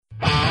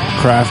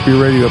Craft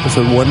Beer Radio,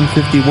 episode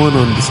 151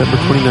 on December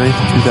 29th,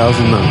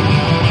 2009.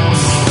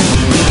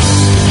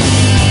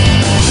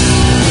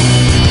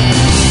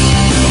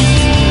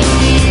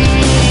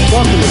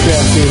 Welcome to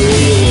Craft Beer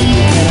Radio, where you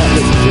cannot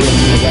listen to us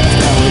in the last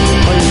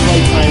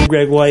hour. I'm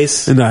Greg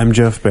Weiss. And I'm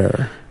Jeff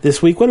Bear.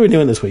 This week, what are we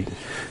doing this week?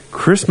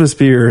 Christmas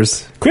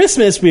beers.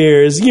 Christmas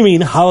beers? You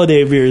mean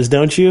holiday beers,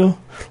 don't you?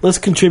 Let's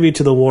contribute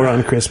to the war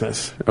on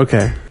Christmas.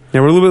 Okay.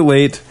 Now, we're a little bit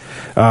late.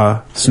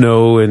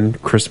 Snow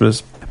and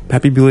Christmas.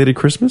 Happy belated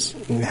Christmas.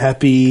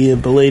 Happy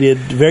belated,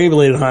 very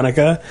belated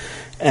Hanukkah,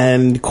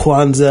 and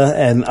Kwanzaa,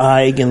 and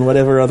Eig, and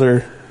whatever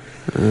other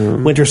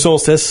winter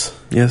solstice.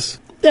 Yes.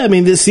 Yeah, I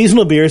mean, the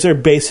seasonal beers are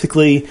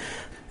basically,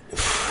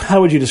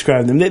 how would you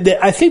describe them?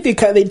 I think they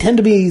tend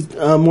to be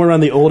more on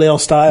the old ale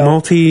style.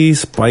 Malty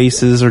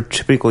spices are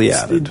typically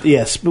added.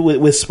 Yes, but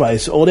with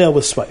spice. Old ale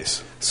with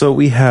spice. So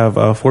we have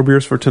 4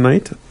 beers for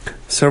tonight.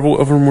 Several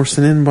of them were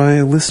sent in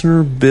by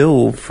listener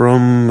Bill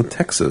from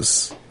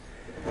Texas.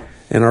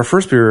 And our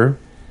first beer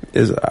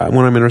is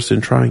one I'm interested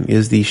in trying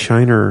is the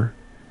Shiner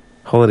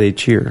Holiday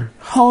Cheer.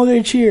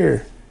 Holiday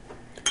Cheer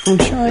from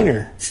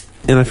Shiner.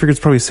 And I figure it's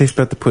probably a safe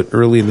bet to put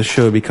early in the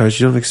show because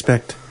you don't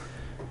expect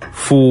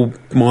full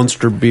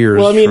monster beers.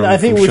 Well, I mean, I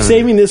think we're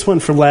saving this one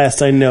for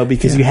last, I know,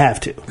 because you have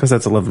to. Because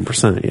that's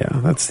 11%, yeah.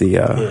 That's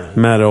the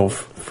Mad Elf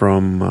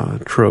from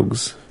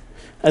Trogs.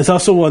 It's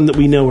also one that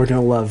we know we're going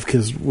to love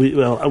because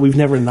we've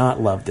never not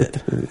loved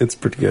it. It's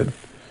pretty good.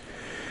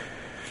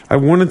 I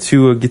wanted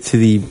to get to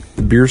the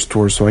beer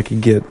store so I could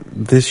get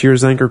this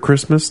year's Anchor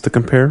Christmas to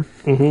compare,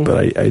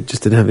 but I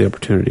just didn't have the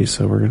opportunity,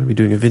 so we're going to be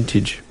doing a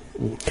vintage.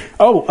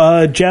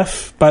 Oh,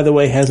 Jeff, by the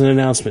way, has an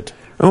announcement.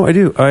 Oh, I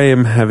do. I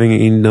am having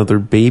another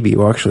baby.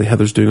 Well, actually,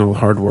 Heather's doing all the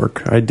hard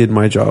work. I did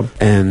my job.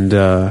 And,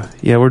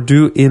 we're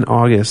due in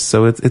August,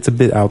 so it's a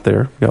bit out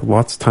there. We got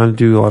lots of time to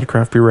do a lot of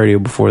craft beer radio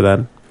before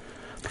that.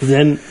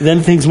 Then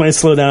things might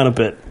slow down a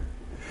bit.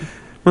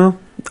 Well,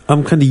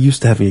 I'm kind of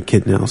used to having a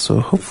kid now,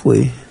 so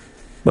hopefully...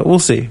 But we'll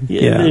see.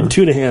 Yeah.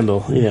 2 to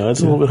handle.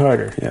 It's a little bit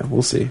harder. Yeah,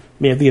 we'll see.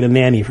 May have to get a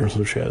nanny for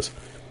some shows.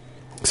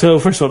 So,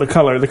 first of all, the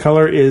color. The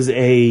color is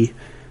a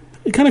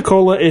kind of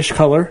cola-ish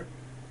color.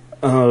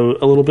 A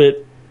little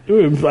bit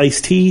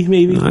iced tea,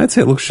 maybe. I'd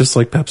say it looks just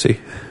like Pepsi.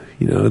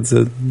 It's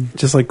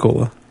just like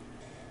cola.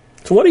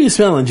 So what are you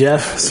smelling,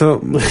 Jeff? So,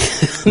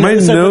 my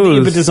nose... The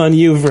impetus on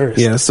you first.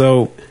 Yeah,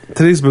 so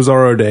today's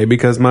Bizarro Day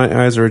because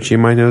my eyes are itchy.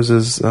 My nose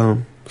is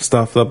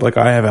stuffed up like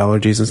I have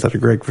allergies instead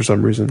of Greg for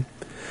some reason.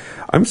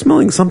 I'm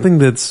smelling something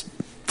that's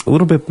a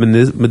little bit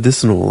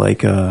medicinal,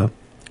 like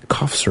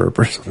cough syrup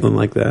or something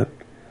like that.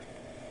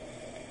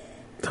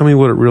 Tell me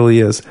what it really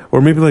is. Or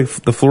maybe like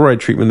the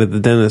fluoride treatment at the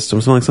dentist. I'm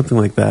smelling something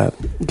like that.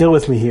 Go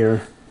with me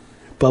here.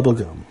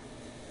 Bubblegum.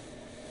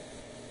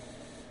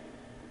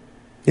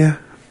 Yeah.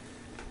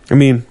 I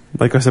mean,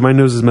 like I said, my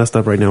nose is messed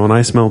up right now, and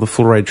I smell the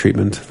fluoride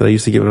treatment that I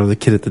used to get when I was a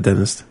kid at the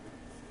dentist.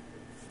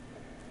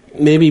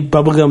 Maybe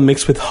bubblegum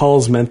mixed with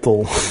Hall's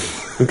menthol.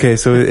 Okay,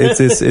 so it's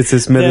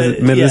this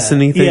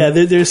medicine-y thing? Yeah,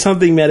 there's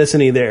something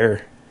medicine-y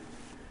there.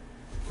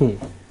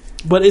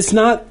 But it's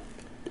not...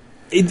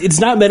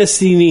 It's not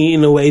medicine-y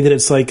in a way that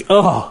it's like,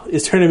 oh,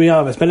 it's turning me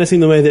off. It's medicine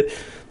in the way that,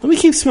 let me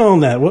keep smelling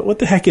that. What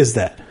the heck is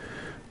that?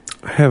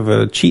 I have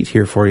a cheat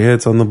here for you.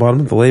 It's on the bottom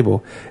of the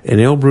label.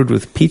 An ale brewed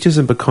with peaches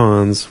and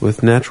pecans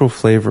with natural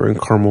flavor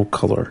and caramel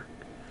color.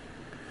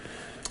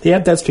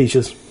 Yep, that's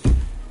peaches.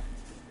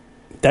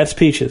 That's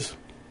peaches.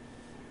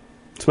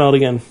 Smell it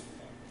again.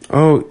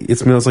 Oh, it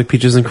smells like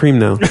peaches and cream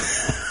now.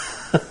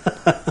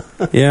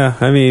 Yeah,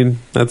 I mean,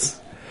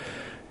 that's...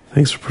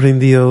 Thanks for putting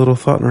the little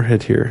thought in our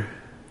head here.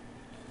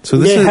 So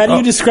this is, how do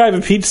you describe a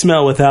peach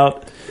smell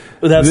without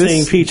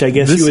saying peach? I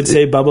guess you would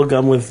say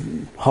bubblegum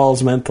with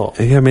Hall's menthol.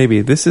 Yeah,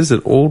 maybe. This is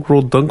an old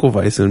world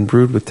Dunkelweizen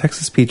brewed with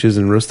Texas peaches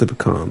and roasted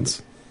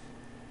pecans.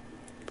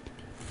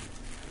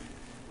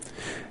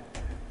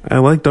 I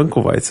like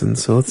Dunkelweizen,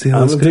 so let's see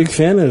how this goes. I'm a big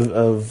fan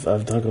of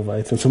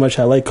Dunkelweizen. So much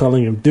I like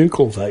calling him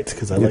Dunkelweizen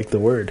because I like the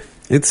word.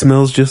 It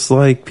smells just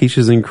like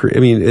peaches and cream.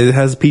 I mean, it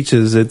has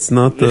peaches. It's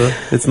not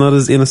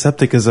as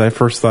antiseptic as I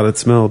first thought it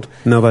smelled.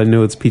 Now that I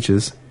know it's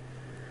peaches.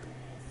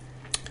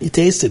 You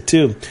taste it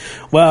too.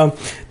 Well,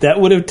 that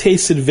would have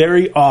tasted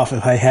very off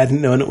if I hadn't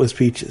known it was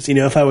peaches.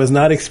 If I was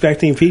not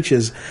expecting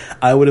peaches,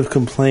 I would have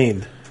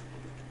complained.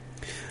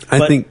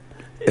 I think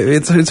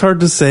it's hard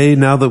to say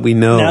now that we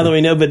know. Now that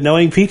we know, but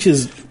knowing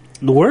peaches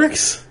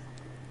works.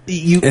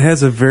 It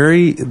has a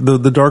very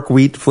the dark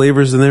wheat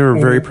flavors in there are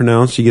very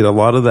pronounced. You get a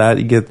lot of that.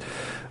 You get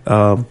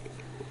some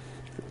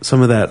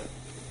of that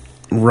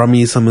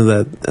rummy, some of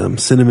that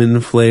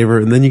cinnamon flavor,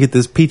 and then you get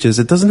this peaches.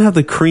 It doesn't have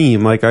the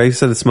cream. Like I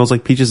said, it smells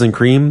like peaches and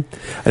cream.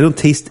 I don't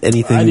taste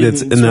anything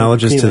that's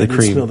analogous to the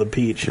cream. I smell the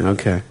peach.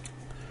 Okay.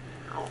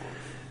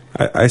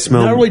 I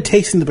smell... Not really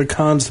tasting the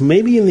pecans,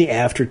 maybe in the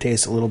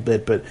aftertaste a little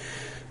bit, but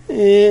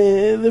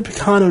the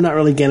pecan I'm not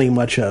really getting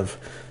much of.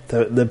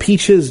 The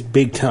peaches,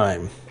 big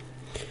time.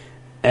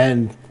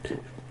 And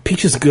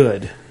peach is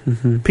good.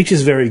 Mm-hmm. Peach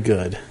is very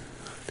good.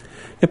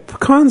 Yeah,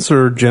 pecans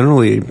are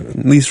generally,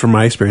 at least from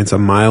my experience, a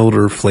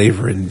milder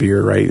flavor in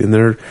beer, right? And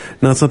they're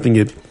not something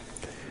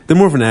they're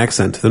more of an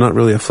accent. They're not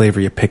really a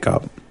flavor you pick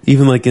up.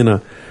 Even like in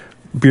a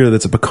beer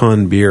that's a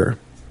pecan beer,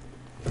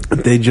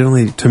 they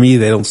generally, to me,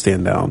 they don't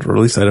stand out, or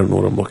at least I don't know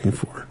what I'm looking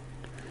for.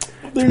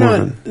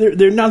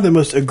 They're not the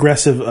most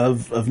aggressive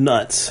of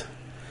nuts.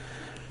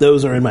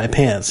 Those are in my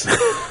pants.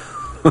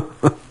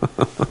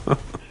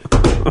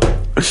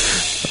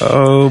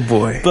 Oh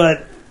boy!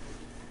 But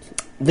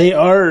they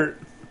are.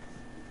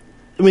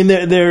 I mean,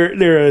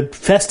 they're a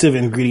festive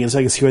ingredient, so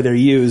I can see why they're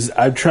used.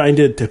 I'm trying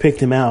to pick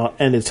them out,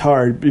 and it's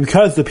hard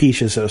because the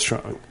peach is so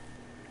strong.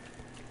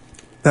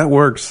 That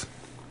works.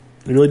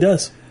 It really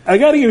does. I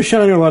got to give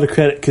Shiner a lot of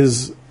credit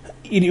because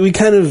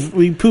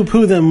we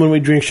poo-poo them when we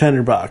drink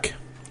Shiner Bock,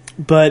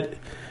 but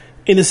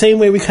in the same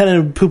way we kind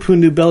of poo-poo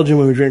New Belgium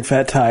when we drink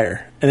Fat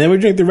Tire, and then we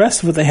drink the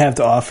rest of what they have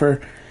to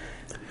offer.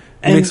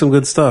 They make some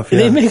good stuff. Yeah.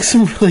 They make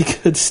some really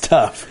good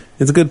stuff.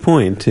 It's a good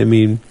point. I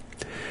mean,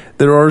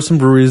 there are some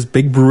breweries,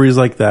 big breweries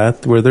like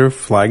that, where their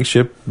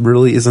flagship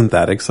really isn't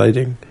that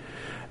exciting.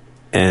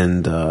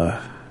 And, I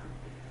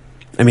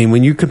mean,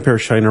 when you compare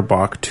Shiner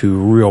Bock to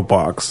real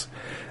Bocks,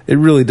 it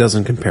really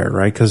doesn't compare,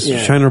 right? Because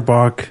Shiner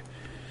Bock,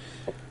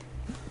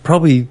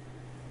 probably,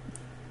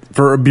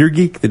 for a beer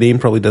geek, the name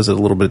probably does it a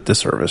little bit of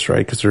disservice,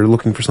 right? Because they're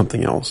looking for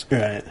something else.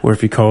 Right. Or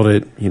if you called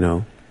it,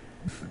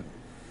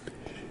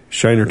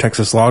 Shiner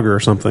Texas Lager or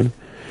something,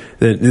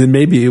 then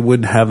maybe it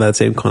would have that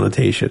same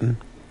connotation.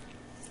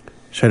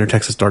 Shiner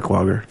Texas Dark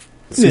Lager.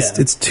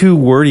 It's too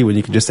wordy when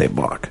you can just say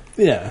Bock.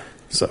 Yeah.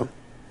 So.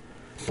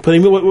 But I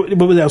mean,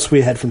 what else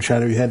we had from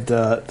Shiner? We had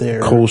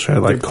their Kolsch. I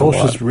like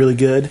Kolsch is really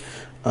good.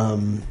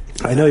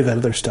 I know you've had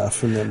other stuff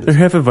from them. Their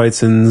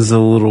Hefeweizen's a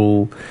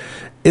little.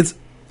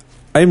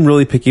 I'm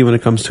really picky when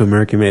it comes to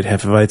American-made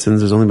Hefeweizens.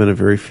 There's only been a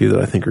very few that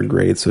I think are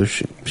great. So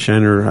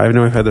Shiner, I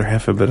know I've had their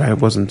Hefe, but I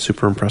wasn't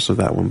super impressed with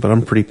that one. But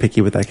I'm pretty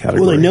picky with that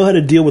category. Well, they know how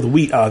to deal with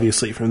wheat,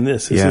 obviously, from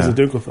this. This is a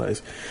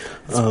Dunkelweiss.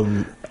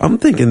 I'm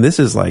thinking this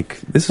is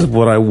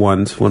what I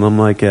want when I'm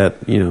like at,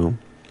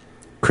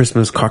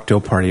 Christmas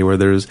cocktail party where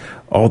there's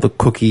all the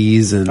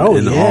cookies and all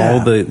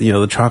the,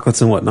 the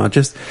chocolates and whatnot.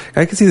 Just,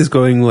 I can see this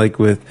going like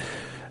with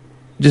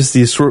just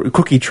the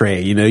cookie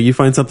tray, you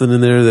find something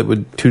in there that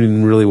would tune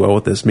in really well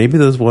with this. Maybe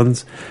those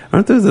ones,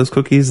 aren't there those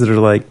cookies that are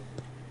like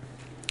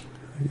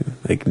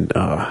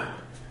the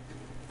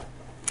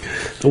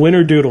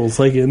winter doodles,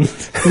 like in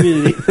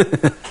Community.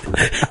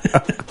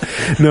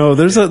 No,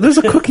 there's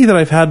a cookie that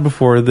I've had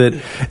before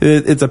that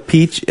it's a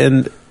peach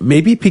and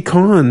maybe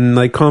pecan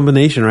like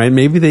combination, right?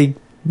 Maybe they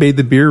made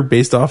the beer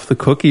based off the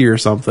cookie or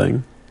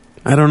something.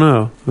 I don't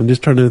know. I'm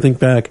just trying to think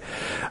back.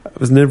 I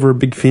was never a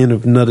big fan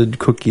of nutted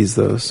cookies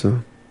though,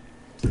 so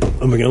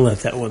I'm going to let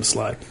that one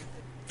slide.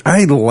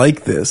 I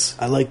like this.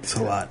 I like this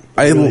a lot.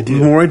 The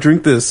more I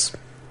drink this,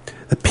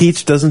 the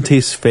peach doesn't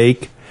taste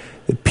fake.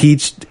 The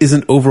peach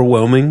isn't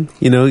overwhelming.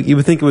 You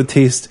would think it would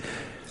taste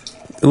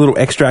a little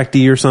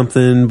extracty or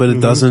something, but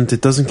it doesn't.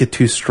 It doesn't get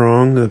too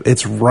strong.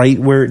 It's right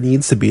where it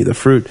needs to be. The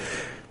fruit.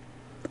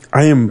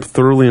 I am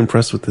thoroughly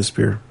impressed with this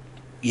beer.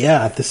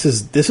 Yeah, this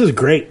is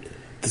great.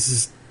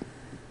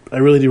 I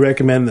really do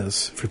recommend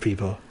this for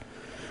people.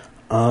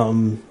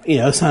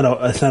 It's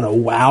not a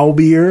wow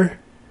beer.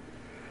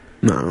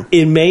 No.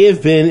 It may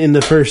have been in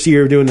the first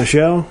year of doing the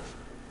show.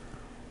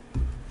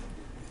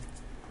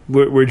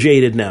 We're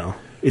jaded now.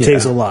 It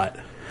takes a lot.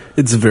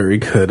 It's very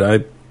good. I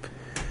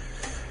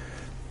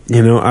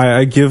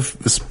give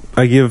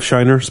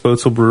Shiner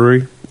Spoetzl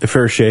Brewery a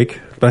fair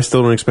shake, but I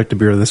still don't expect a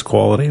beer of this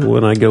quality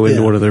when I go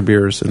into one of their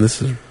beers, and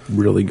this is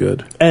really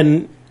good.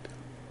 And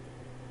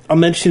I'll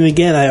mention it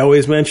again. I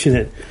always mention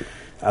it.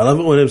 I love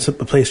it when a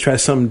place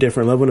tries something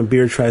different. I love when a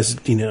beer tries,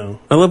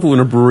 I love it when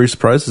a brewery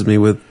surprises me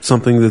with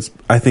something that's,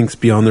 I think, is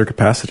beyond their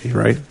capacity,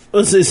 right?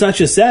 Well, it's not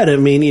just that. I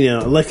mean, we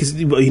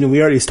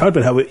already talked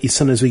about how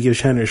sometimes we give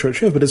Shiner a short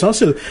shrift, but it's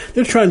also,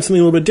 they're trying something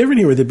a little bit different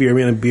here with the beer. I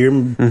mean, a beer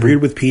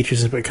brewed with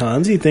peaches and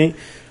pecans, you think.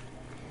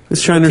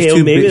 Shiner's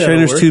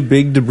too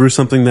big to brew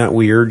something that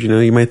weird.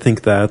 You might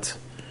think that.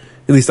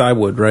 At least I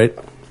would, right?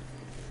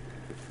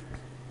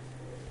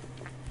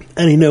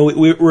 And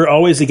we're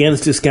always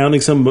against discounting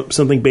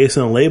something based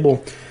on a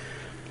label.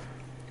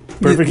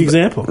 Perfect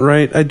example.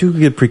 Right. I do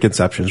get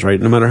preconceptions, right?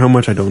 No matter how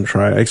much I don't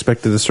try. I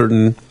expected a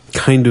certain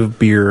kind of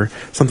beer,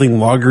 something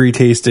lagery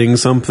tasting,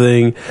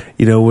 something,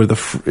 where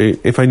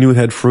if I knew it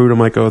had fruit, I'm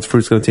like, oh,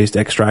 fruit's going to taste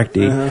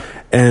extracty.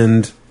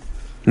 And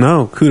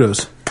no,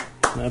 kudos.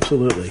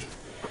 Absolutely.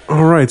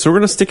 All right, so we're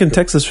going to stick in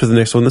Texas for the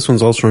next one. This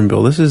one's also from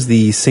Bill. This is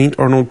the St.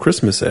 Arnold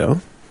Christmas Ale.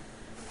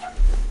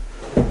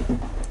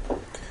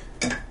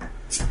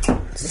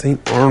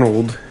 St.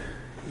 Arnold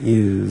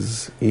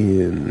is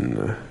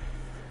in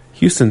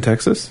Houston,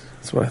 Texas.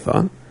 That's what I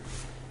thought.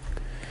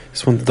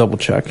 Just want to double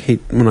check.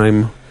 Hate when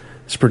I'm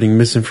spreading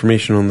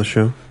misinformation on the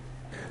show.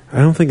 I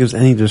don't think there's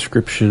any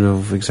description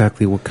of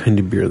exactly what kind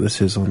of beer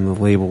this is on the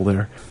label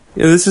there.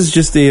 Yeah, this is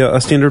just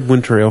a standard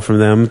winter ale from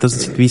them. It doesn't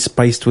seem to be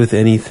spiced with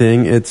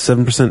anything. It's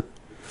 7%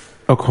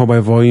 alcohol by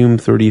volume,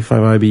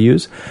 35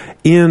 IBUs.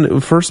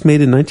 And first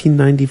made in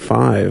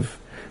 1995,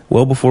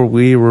 well before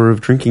we were of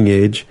drinking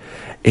age.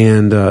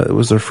 And it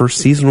was their first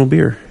seasonal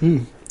beer.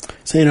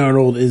 St.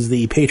 Arnold is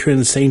the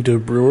patron saint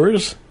of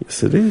brewers.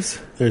 Yes, it is.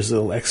 There's a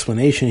little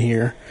explanation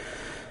here.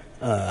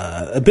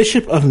 A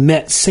bishop of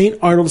Metz, St.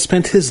 Arnold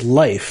spent his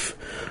life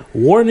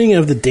warning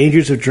of the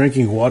dangers of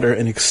drinking water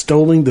and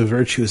extolling the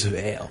virtues of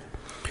ale.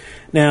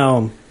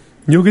 Now,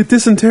 you'll get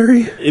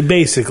dysentery?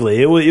 Basically.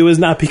 It was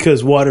not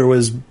because water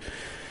was...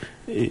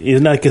 It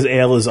was not because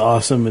ale is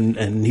awesome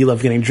and he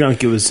loved getting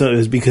drunk. It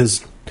was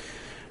because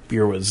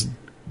beer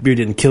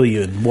didn't kill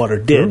you and water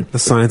did. Well, the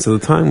science of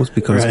the time was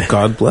because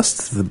God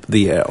blessed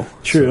the ale.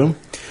 True. So.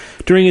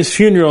 During his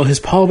funeral,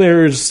 his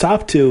pallbearers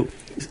stopped to...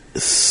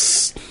 It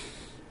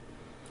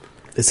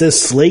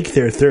says slake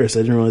their thirst.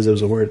 I didn't realize that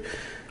was a word.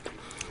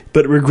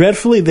 But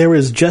regretfully, there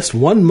was just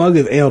one mug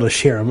of ale to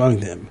share among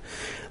them.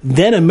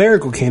 Then a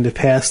miracle came to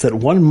pass that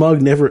one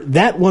mug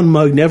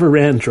never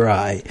ran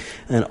dry,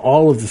 and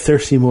all of the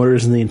thirsty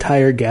mortars in the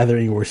entire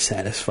gathering were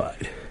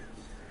satisfied.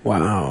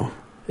 Wow.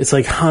 It's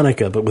like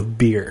Hanukkah, but with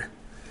beer.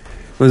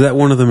 Was that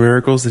one of the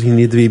miracles that he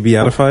needed to be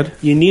beatified?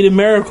 You need a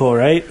miracle,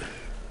 right?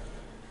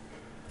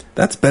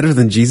 That's better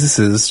than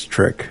Jesus's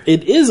trick.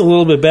 It is a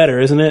little bit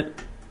better, isn't it?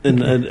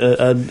 And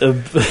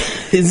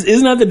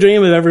isn't that the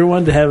dream of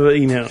everyone to have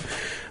a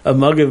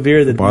mug of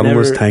beer that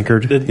bottomless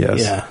tankard?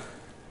 Yes. Yeah.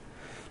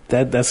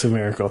 That's a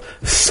miracle.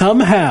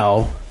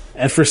 Somehow,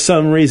 and for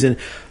some reason,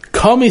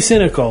 call me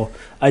cynical,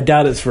 I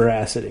doubt its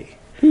veracity.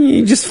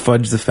 You just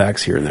fudge the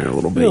facts here and there a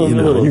little bit.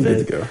 You're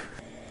good to go.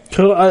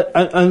 So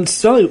I'm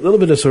still a little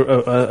bit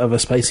of a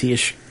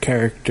spicy-ish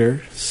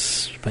character.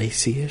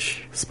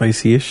 Spicy-ish?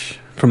 Spicy-ish?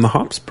 From the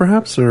hops,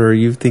 perhaps? Or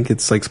you think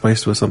it's like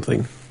spiced with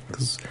something?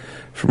 Because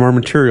from our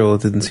material,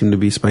 it didn't seem to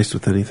be spiced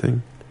with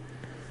anything.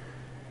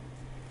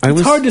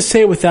 It's hard to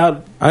say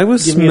without. I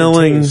was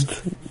smelling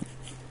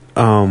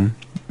a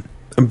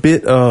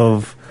bit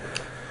of.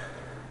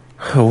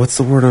 Oh, what's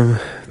the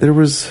word?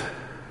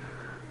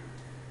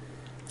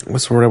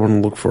 What's the word I want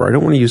to look for? I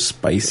don't want to use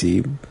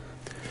spicy.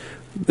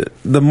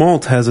 The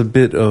malt has a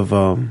bit of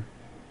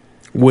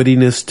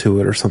woodiness to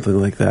it, or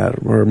something like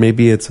that, or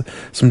maybe it's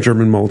some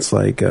German malts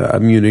like a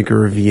Munich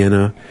or a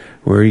Vienna,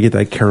 where you get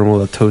that caramel,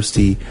 that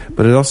toasty,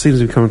 but it also seems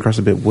to be coming across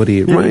a bit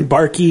woody.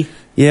 Barky.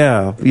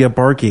 Yeah,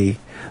 barky.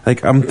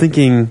 Like, I'm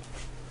thinking,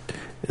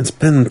 it's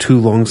been too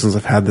long since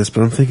I've had this,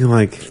 but I'm thinking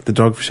like the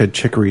Dogfish Head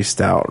Chicory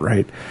Stout,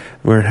 right?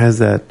 Where it has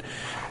that,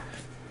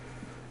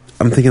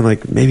 I'm thinking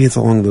like maybe it's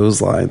along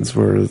those lines,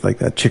 where like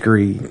that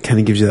chicory kind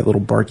of gives you that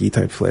little barky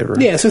type flavor.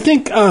 Yeah, so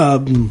think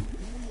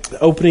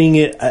opening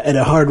it at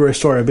a hardware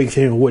store, a big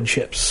thing of wood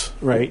chips,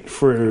 right?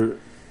 For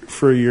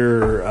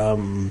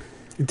your...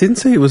 It didn't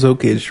say it was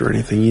oak aged or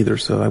anything either,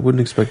 so I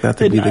wouldn't expect that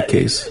to be the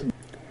case.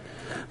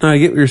 No, I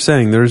get what you're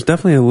saying. There's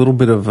definitely a little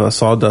bit of a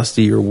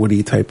sawdusty or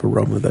woody type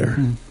aroma there.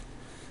 Mm.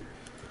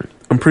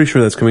 I'm pretty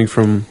sure that's coming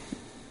from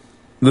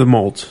the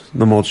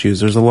malts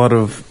used. There's a lot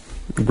of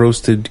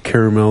roasted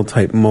caramel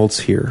type malts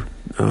here.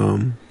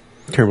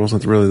 Caramel's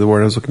not really the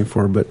word I was looking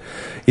for, but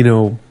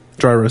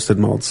dry roasted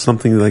malts,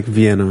 something like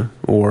Vienna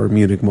or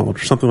Munich malt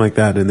or something like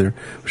that in there,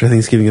 which I think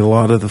is giving it a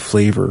lot of the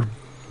flavor,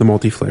 the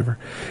malty flavor.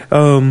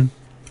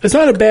 It's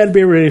not a bad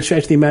beer by any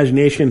stretch of the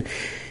imagination.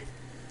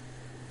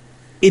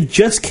 It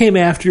just came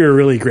after a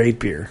really great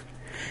beer.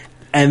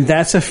 And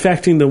that's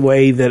affecting the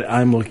way that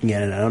I'm looking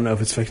at it. I don't know if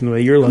it's affecting the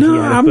way you're looking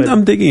at it.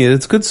 I'm digging it.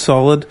 It's good,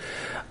 solid.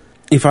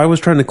 If I was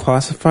trying to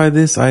classify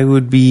this, I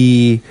would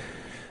be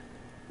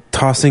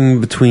tossing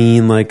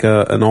between like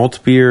an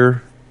alt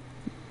beer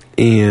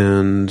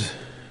and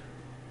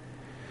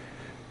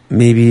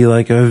maybe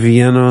like a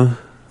Vienna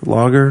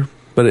lager.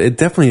 But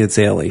it's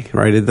ale-y,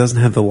 right? It doesn't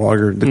have the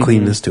lager, the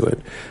cleanness to it.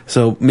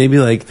 So maybe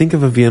like think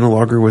of a Vienna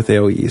lager with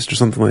ale yeast or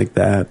something like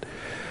that.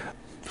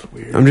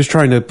 Weird. I'm just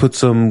trying to put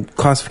some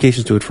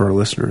classifications to it for our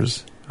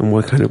listeners and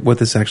what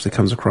this actually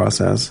comes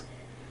across as.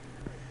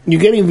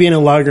 You're getting Vienna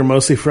lager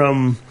mostly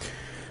from,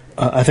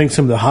 I think,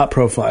 some of the hop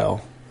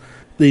profile.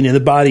 The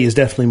body is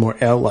definitely more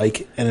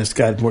ale-like, and it's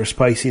got more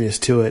spiciness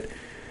to it.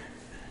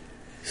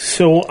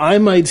 So I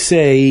might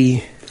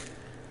say,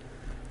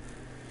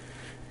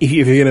 if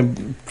you're going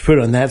to put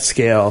it on that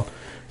scale,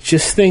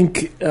 just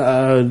think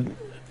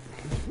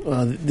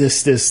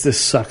this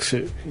sucks.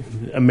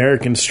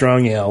 American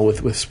strong ale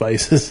with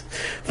spices,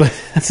 but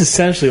that's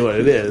essentially what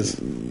it is.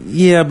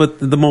 Yeah, but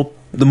the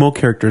malt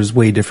character is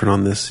way different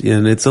on this,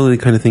 and it's only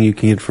the kind of thing you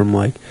can get from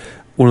like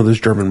one of those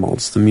German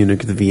malts, the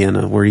Munich, the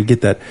Vienna, where you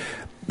get that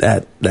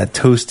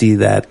toasty,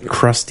 that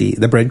crusty,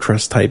 the bread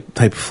crust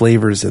type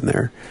flavors in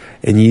there,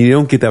 and you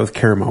don't get that with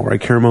caramel, right?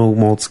 Caramel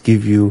malts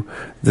give you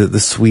the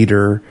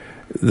sweeter,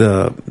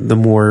 the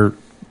more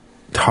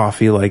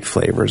toffee like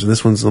flavors, and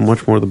this one's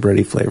much more the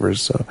bready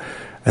flavors. So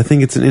I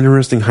think it's an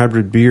interesting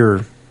hybrid beer,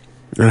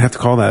 and I have to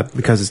call that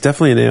because it's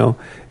definitely an ale,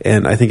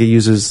 and I think it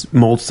uses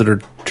malts that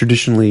are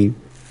traditionally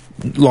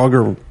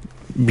lager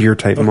beer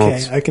type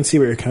malts. I can see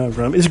where you're coming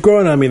from. It's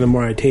growing on me the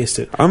more I taste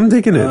it. I'm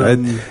digging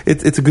it.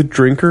 It's a good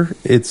drinker.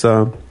 It's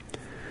not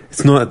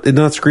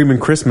screaming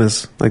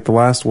Christmas like the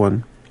last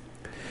one.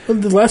 Well,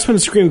 the last one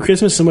screamed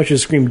Christmas so much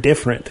as screamed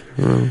different.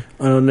 I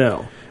don't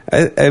know.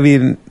 I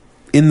mean,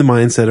 in the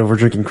mindset of we're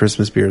drinking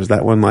Christmas beers,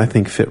 that one I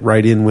think fit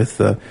right in with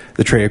the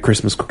tray of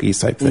Christmas cookies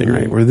type thing,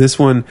 right? Where this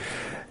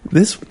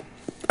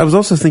I was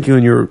also thinking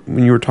when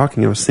you were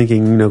talking, I was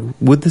thinking, you know,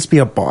 would this be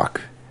a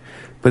bock?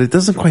 But it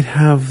doesn't quite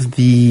have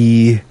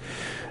the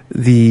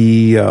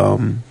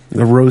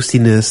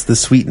roastiness, the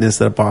sweetness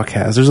that a bock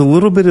has. There's a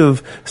little bit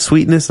of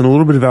sweetness and a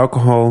little bit of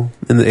alcohol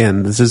in the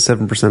end. This is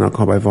 7%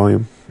 alcohol by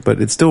volume, but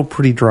it's still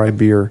pretty dry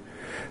beer.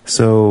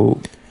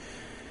 So,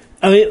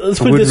 I mean, let's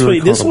put it this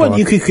way. This one,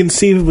 you could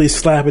conceivably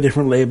slap a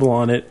different label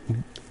on it,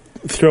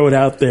 throw it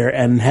out there,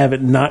 and have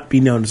it not be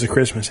known as a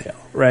Christmas ale,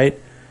 right?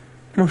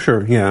 Oh,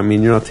 sure. Yeah, I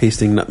mean, you're not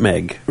tasting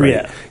nutmeg, right?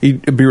 Yeah.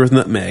 A beer with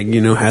nutmeg,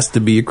 you know, has to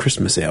be a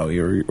Christmas ale,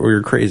 or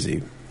you're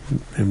crazy.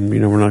 And, you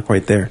know, we're not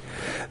quite there.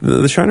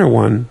 The Shiner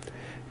one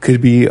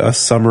could be a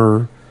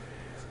summer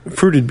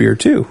fruited beer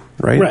too,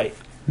 right? Right.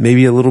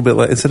 Maybe a little bit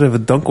like, instead of a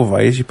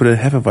Dunkelweiss, you put a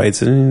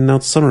Hefeweizen in, and now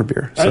it's summer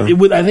beer. So. I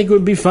think it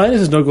would be fine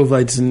as a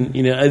Dunkelweizen,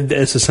 you know,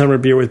 as a summer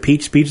beer with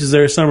peach. Peaches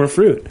are a summer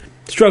fruit.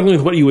 Struggling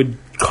with what you would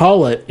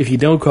call it if you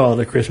don't call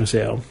it a Christmas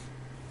ale.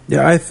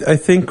 Yeah, I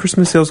think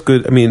Christmas ale's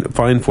good. I mean,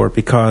 fine for it,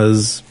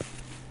 because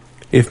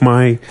if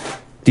my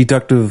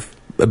deductive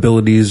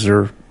abilities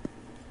are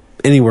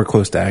anywhere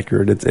close to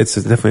accurate, it's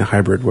definitely a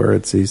hybrid where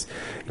it's these,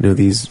 you know,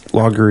 these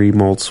lagery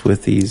malts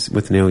with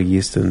an ale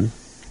yeast, and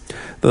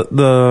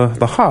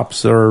the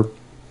hops they're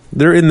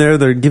in there.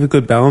 They give a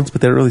good balance,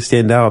 but they don't really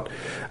stand out.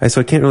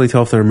 So I can't really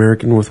tell if they're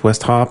American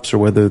Northwest hops or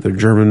whether they're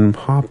German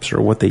hops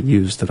or what they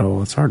used at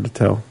all. It's hard to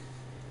tell.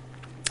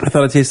 I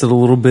thought I tasted a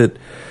little bit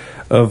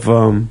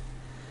of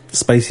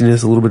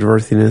spiciness, a little bit of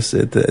earthiness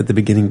at the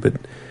beginning, but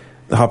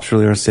the hops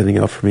really aren't standing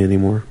out for me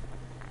anymore.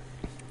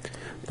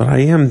 But I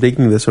am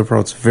digging this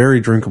overall. It's very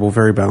drinkable,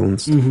 very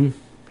balanced. Mm-hmm.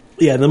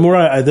 Yeah, the more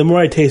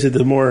I taste it,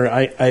 the more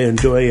I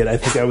enjoy it. I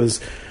think I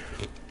was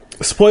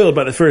spoiled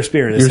by the first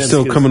beer. You're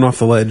still coming off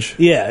the ledge.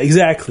 Yeah,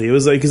 exactly. It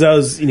was like, because I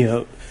was, you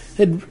know,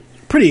 had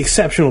pretty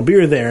exceptional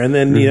beer there, and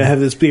then you know, have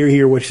this beer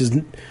here which is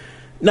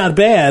not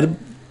bad,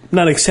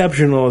 not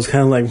exceptional. It's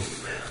kind of like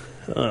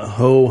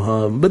ho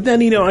hum. But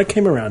then, you know, I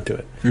came around to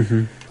it.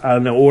 Mm-hmm. I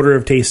don't know. Order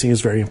of tasting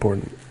is very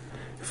important.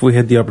 If we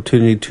had the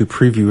opportunity to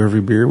preview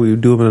every beer, we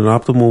would do them in an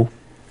optimal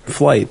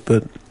flight,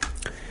 but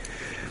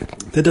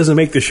that doesn't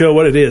make the show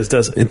what it is,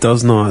 does it? It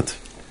does not.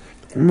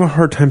 I have a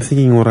hard time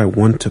thinking what I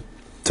want to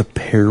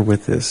pair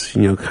with this,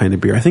 you know, kind of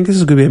beer. I think this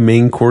is going to be a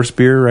main course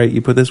beer, right?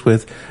 You put this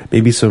with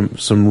maybe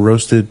some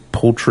roasted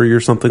poultry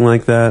or something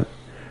like that.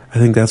 I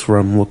think that's where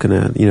I'm looking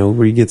at, you know,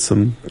 where you get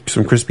some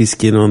crispy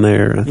skin on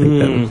there. I think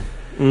that would,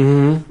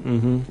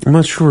 I'm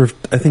not sure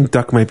I think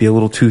duck might be a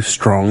little too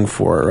strong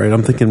for it, right?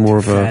 I'm thinking more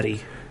of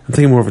fatty. I'm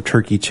thinking more of a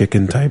turkey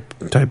chicken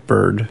type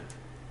bird.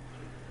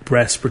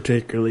 Breast,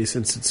 particularly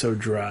since it's so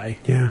dry.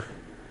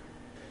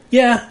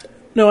 Yeah.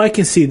 No, I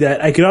can see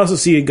that. I could also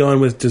see it going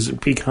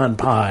with pecan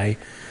pie.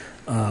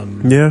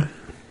 Yeah.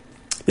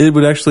 It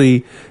would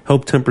actually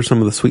help temper some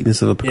of the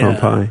sweetness of the pecan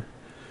pie.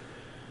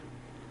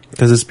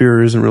 Because this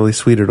beer isn't really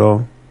sweet at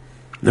all.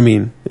 I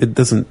mean, it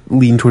doesn't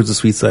lean towards the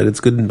sweet side. It's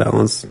good and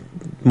balanced,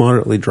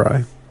 moderately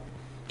dry.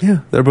 Yeah,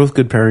 they're both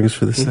good pairings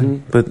for this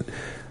thing. But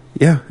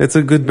yeah, it's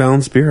a good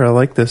balanced beer. I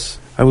like this.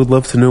 I would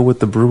love to know what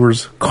the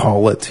brewers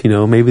call it. You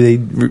know, maybe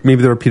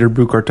they're a Peter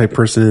Brukart type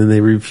person and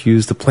they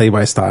refuse to play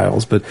by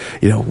styles. But,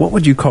 you know, what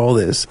would you call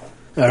this?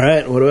 All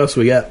right, what else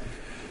we got?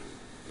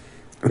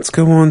 Let's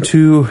go on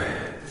to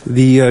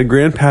the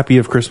grandpappy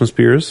of Christmas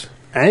beers.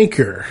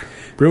 Anchor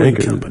Brewing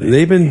Company.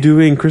 They've been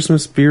doing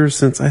Christmas beers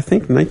since, I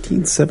think,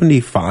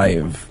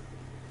 1975.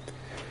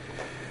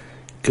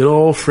 Good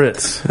old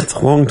Fritz. That's a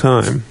long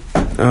time.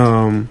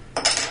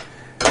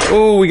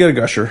 We got a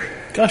gusher.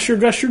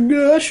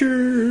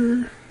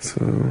 Gusher.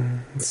 So,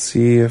 let's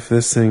see if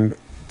this thing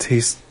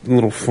tastes a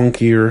little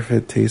funky or if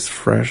it tastes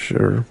fresh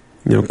or,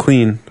 you know,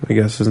 clean, I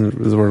guess is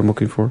the word I'm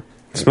looking for.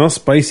 It smells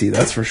spicy,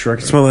 that's for sure. I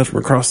can smell that from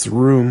across the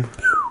room.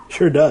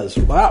 Sure does.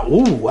 Wow.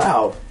 Ooh,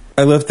 wow.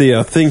 I left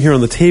the thing here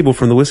on the table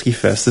from the Whiskey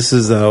Fest. This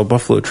is a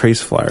Buffalo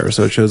Trace flyer,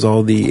 so it shows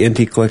all the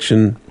antique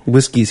collection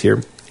whiskeys here.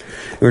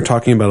 We were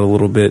talking about it a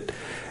little bit,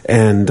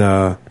 and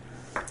I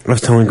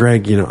was telling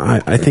Greg, you know,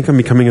 I think I'm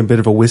becoming a bit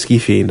of a whiskey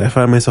fiend. I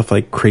find myself,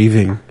 like,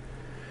 craving,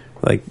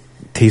 like,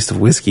 taste of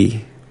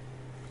whiskey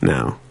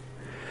now.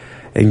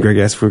 And Greg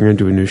asked if we were going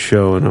to do a new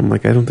show, and I'm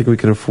like, I don't think we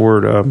can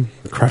afford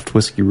craft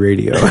whiskey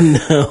radio.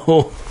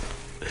 No.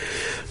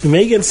 We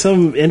may get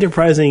some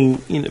enterprising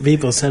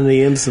people sending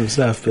in some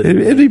stuff, but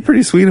it'd be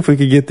pretty sweet if we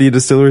could get the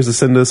distilleries to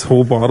send us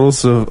whole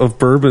bottles of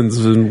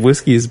bourbons and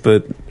whiskeys.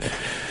 But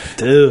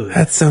dude,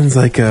 that sounds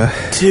like a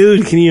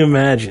dude. Can you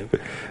imagine?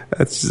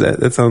 That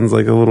sounds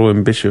like a little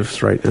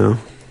ambitious right now.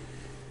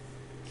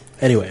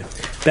 Anyway,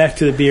 back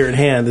to the beer at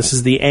hand. This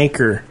is the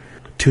Anchor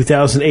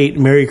 2008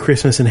 Merry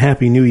Christmas and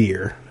Happy New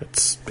Year.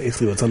 That's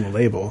basically what's on the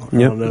label. I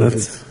don't know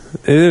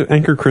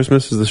Anchor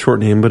Christmas is the short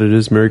name, but it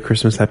is Merry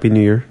Christmas, Happy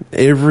New Year.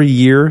 Every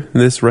year,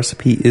 this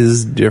recipe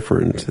is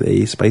different.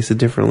 They spice it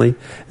differently.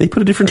 They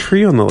put a different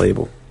tree on the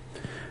label.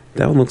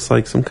 That one looks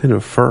like some kind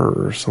of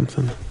fir or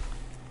something.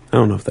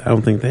 I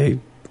don't think they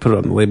put it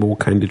on the label what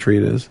kind of tree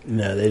it is.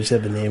 No, they just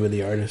have the name of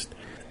the artist.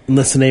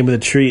 Unless the name of the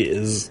tree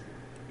is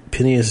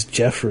Phineas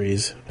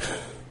Jeffries.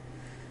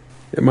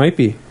 It might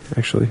be,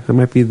 actually. That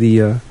might be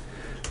the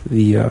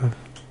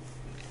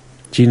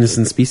genus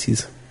and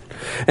species.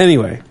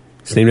 Anyway,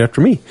 it's named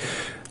after me.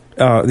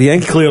 The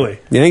anchor, Clearly.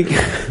 The anchor,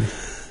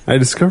 I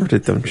discovered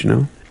it, don't you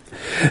know?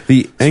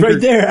 The It's anchor,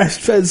 right there. I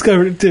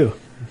discovered it too.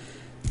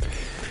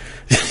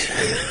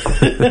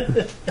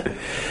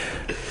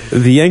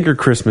 The Anchor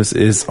Christmas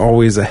is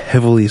always a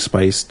heavily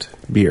spiced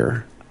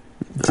beer.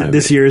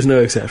 This year is no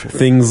exception.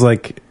 Things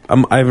like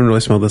I haven't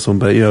really smelled this one,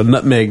 but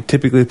nutmeg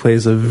typically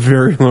plays a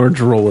very large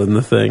role in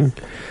the thing.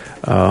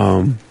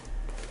 I'm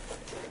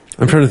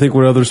trying to think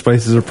what other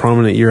spices are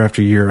prominent year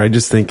after year. I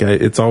just think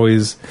it's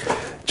always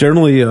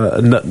generally a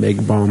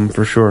nutmeg bomb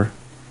for sure.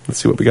 Let's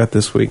see what we got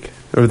this week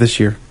or this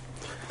year.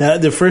 Now,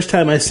 the first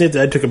time I sniffed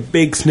it, I took a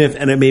big sniff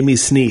and it made me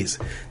sneeze.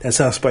 That's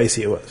how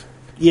spicy it was.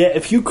 Yeah,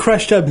 if you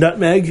crushed up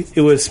nutmeg,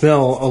 it would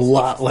smell a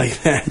lot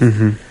like that.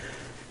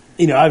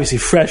 Mm-hmm. Obviously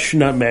fresh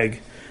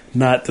nutmeg,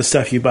 not the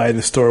stuff you buy in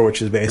the store,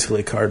 which is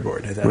basically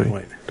cardboard at that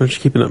point. Don't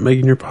you keep a nutmeg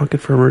in your pocket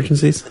for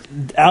emergencies?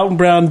 Alton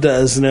Brown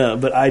does, no,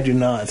 but I do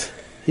not.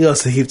 He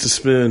also keeps a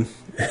spoon.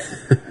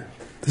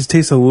 Does it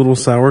taste a little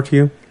sour to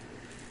you?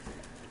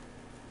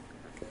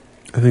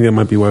 I think that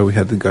might be why we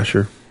had the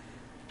gusher.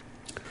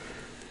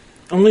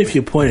 Only if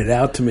you pointed it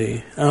out to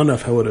me. I don't know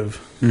if I would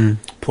have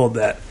pulled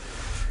that.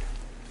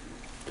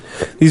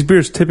 These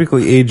beers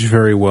typically age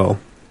very well.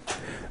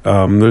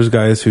 There's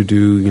guys who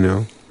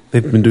do,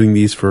 they've been doing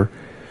these for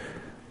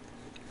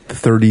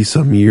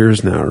 30-some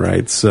years now,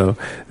 right? So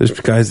there's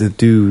guys that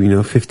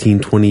do, 15,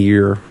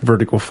 20-year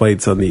vertical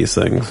flights on these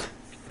things.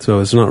 So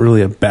it's not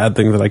really a bad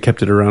thing that I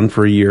kept it around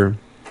for a year.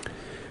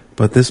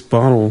 But this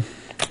bottle...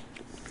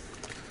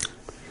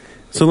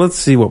 So let's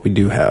see what we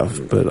do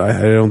have, but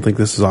I don't think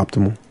this is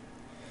optimal.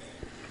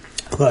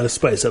 A lot of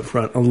spice up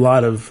front. A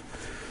lot of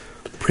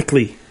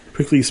prickly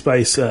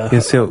spice.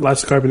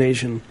 Lots of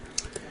carbonation.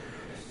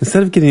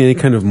 Instead of getting any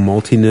kind of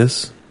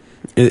maltiness,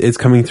 it's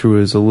coming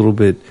through as a little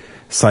bit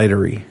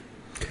cidery,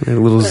 a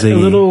little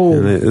zingy,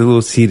 and a little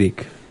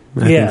acetic.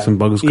 I think some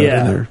bugs got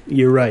in there.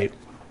 You're right.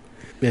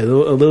 Yeah, a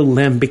little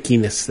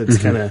lambickiness that's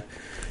kind of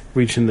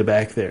reaching the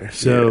back there.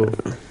 So,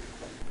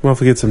 we'll have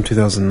to get some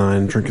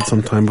 2009, drink it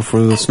sometime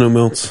before the snow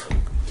melts.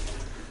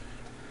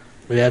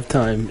 We have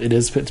time. It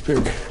is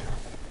Pittsburgh.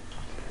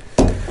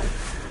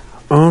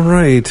 All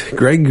right.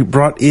 Greg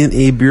brought in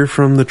a beer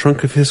from the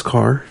trunk of his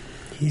car.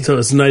 So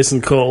it's nice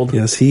and cold.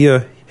 Yes, he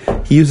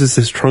uses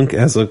his trunk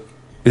as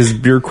his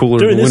beer cooler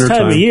during in the this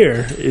wintertime. time of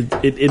year.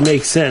 It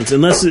makes sense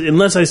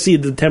unless I see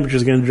the temperature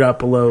is going to drop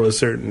below a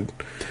certain.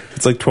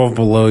 It's like 12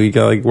 below. You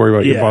got to worry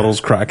about your bottles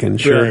cracking.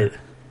 Sure. Right.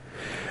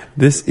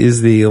 This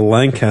is the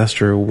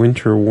Lancaster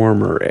Winter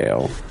Warmer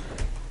Ale.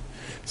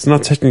 It's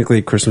not technically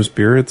a Christmas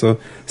beer. It's a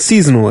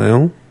seasonal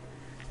ale.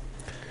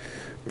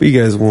 But you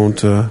guys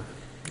won't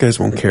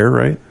care,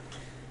 right?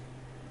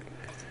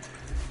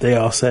 They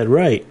all said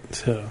right,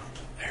 so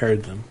I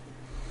heard them.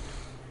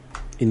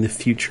 In the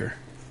future.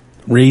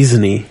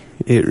 Raisiny.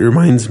 It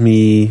reminds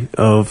me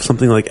of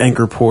something like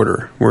Anchor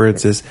Porter, where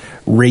it's this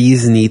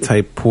raisiny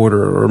type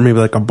porter, or maybe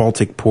like a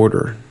Baltic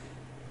Porter,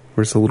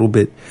 where it's a little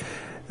bit...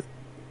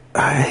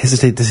 I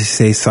hesitate to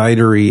say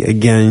cidery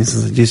again,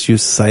 since I just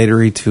use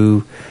cidery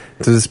to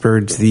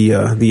disparage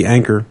the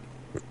Anchor.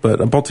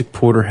 But a Baltic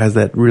Porter has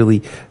that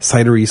really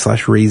cidery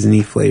 /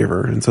 raisiny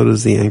flavor, and so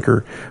does the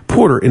Anchor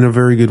Porter in a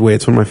very good way.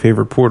 It's one of my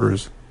favorite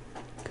porters.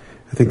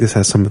 I think this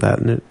has some of that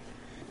in it.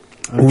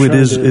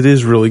 It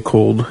is really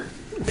cold.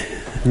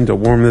 I need to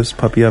warm this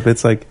puppy up.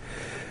 It's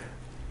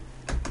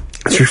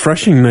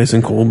refreshing, nice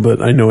and cold,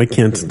 but I know I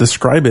can't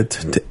describe it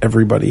to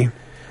everybody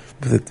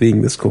with it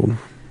being this cold.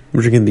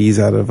 We're drinking these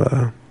out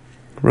of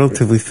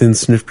relatively thin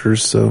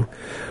snifters, so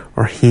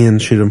our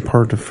hands should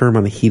impart a fair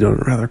amount of heat on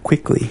it rather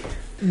quickly.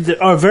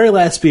 Our very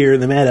last beer,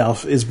 the Mad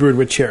Elf, is brewed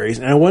with cherries,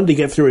 and I wanted to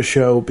get through a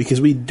show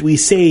because we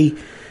say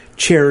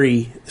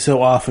cherry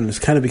so often; it's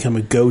kind of become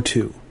a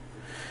go-to.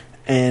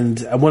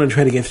 And I want to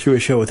try to get through a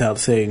show without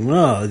saying,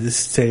 "Oh,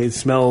 it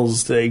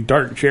smells like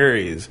dark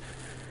cherries."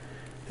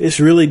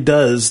 This really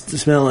does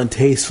smell and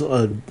taste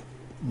a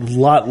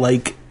lot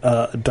like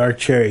dark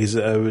cherries,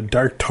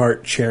 dark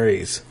tart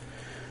cherries.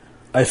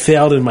 I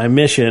failed in my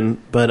mission,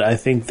 but I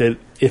think that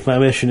if my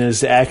mission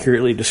is to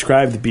accurately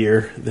describe the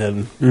beer,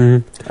 then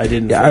I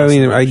didn't. Yeah, I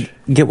mean, I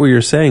get what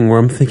you're saying. Where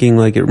I'm thinking,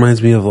 like, it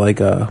reminds me of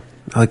like a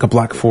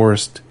Black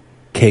Forest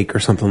cake or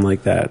something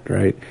like that,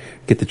 right?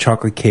 Get the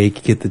chocolate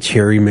cake, get the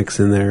cherry mix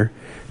in there,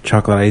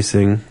 chocolate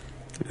icing,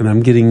 and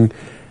I'm getting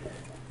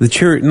the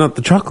cherry, not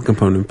the chocolate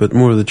component, but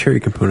more of the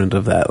cherry component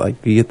of that. Like,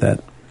 you get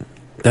that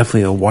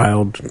definitely a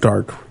wild,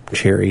 dark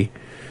cherry,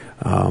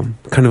 kind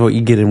of what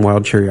you get in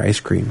wild cherry ice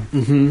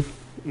cream.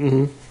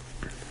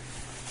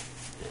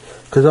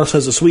 Because it also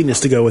has a sweetness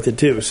to go with it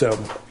too. So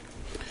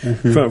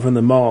from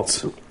the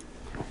malts,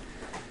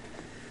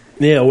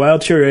 yeah,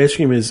 wild cherry ice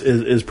cream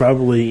is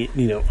probably,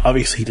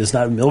 obviously does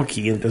not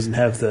milky and it doesn't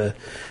have the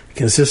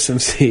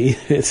consistency.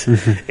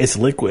 It's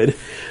liquid,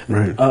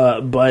 right?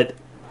 But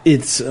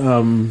it's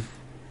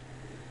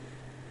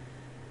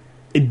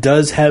it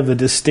does have a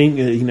distinct,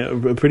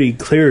 a pretty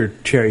clear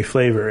cherry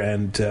flavor,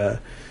 and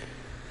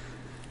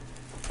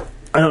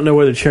I don't know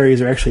whether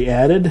cherries are actually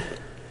added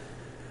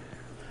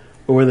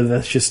or whether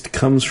that just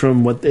comes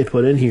from what they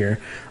put in here.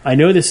 I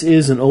know this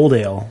is an old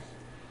ale,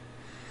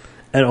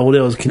 and old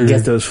ales can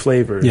get those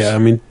flavors. Yeah, I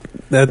mean,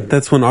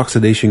 that's when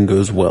oxidation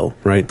goes well,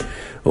 right?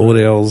 Old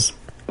ales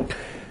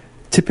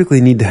typically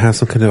need to have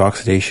some kind of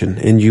oxidation,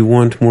 and you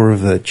want more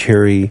of the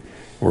cherry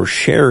or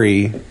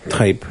sherry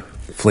type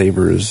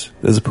flavors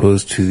as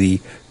opposed to the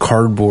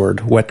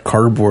wet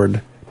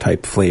cardboard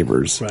type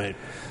flavors. Right.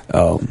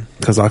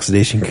 Because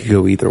oxidation could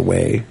go either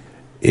way.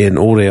 In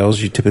old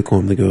ales, you typically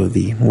want to go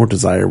the more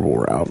desirable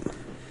route.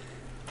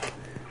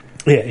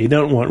 Yeah, you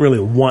don't really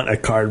want a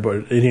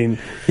cardboard. I mean,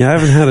 yeah, I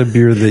haven't had a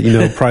beer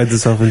that prides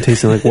itself in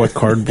tasting like wet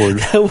cardboard.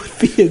 That would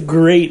be a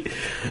great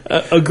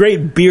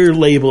beer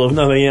label, if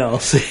nothing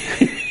else.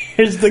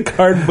 Here's the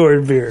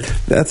cardboard beer.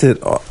 That's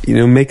it.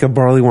 Make a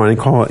barley wine and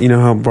call it. You know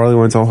how barley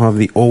wines all have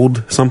the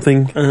old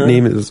something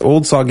name? It is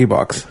Old Soggy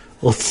Box.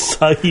 Old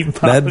Soggy Box.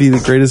 That'd be the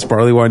greatest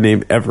barley wine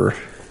name ever.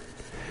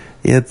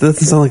 Yeah, it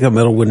doesn't sound like a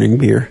medal winning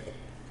beer.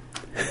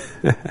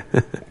 I'm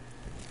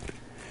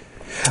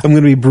going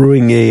to be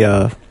brewing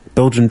a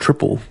Belgian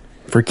triple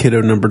for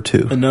kiddo number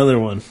 2. Another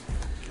one.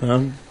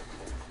 Another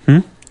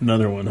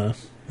one, huh?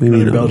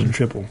 Another Belgian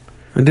triple.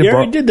 You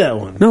already did that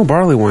one. No,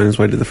 barley wine is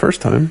what I did the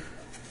first time.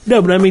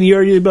 No, but I mean, you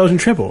already did Belgian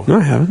triple. No,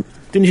 I haven't.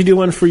 Didn't you do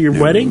one for your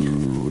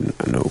wedding?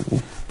 No.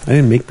 I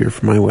didn't make beer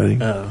for my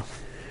wedding. Oh.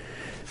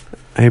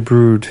 I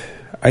brewed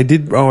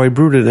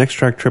an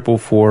extract triple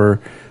for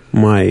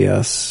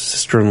my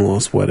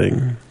sister-in-law's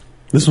wedding.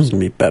 This one's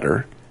going to be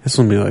better. This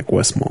one's going to be like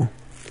Westmall.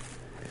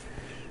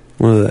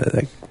 One of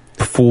the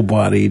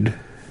full-bodied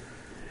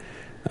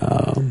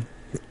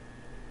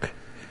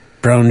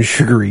brown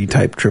sugary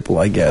type triple,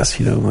 I guess.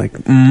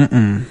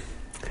 Figured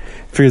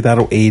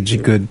that'll age a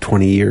good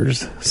 20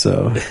 years.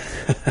 So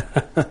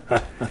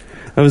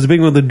I was a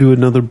big one to do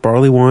another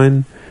barley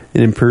wine,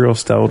 an imperial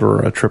stout,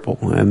 or a triple.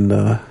 And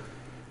I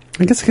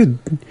guess I could,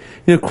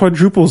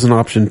 quadruple is an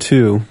option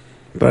too.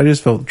 But I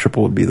just felt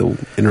triple would be the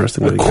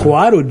interesting way to go. A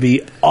quad would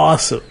be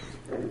awesome.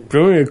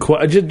 Brewing a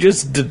quad,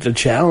 just the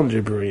challenge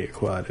of brewing a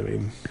quad. I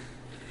mean,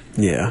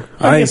 yeah,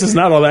 I guess it's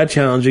not all that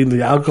challenging.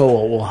 The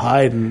alcohol will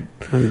hide and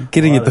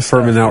getting it to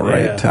ferment out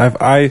right.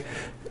 Yeah.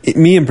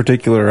 Me in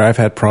particular, I've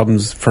had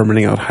problems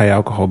fermenting out high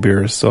alcohol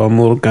beers, so I'm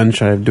a little gun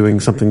shy of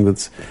doing something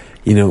that's,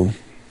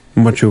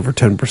 much over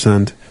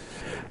 10%.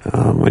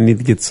 I need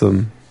to get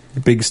some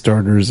big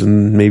starters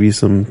and maybe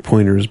some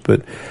pointers,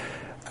 but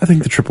I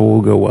think the triple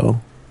will go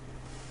well.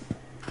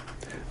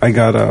 I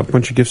got a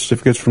bunch of gift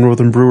certificates from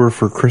Northern Brewer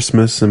for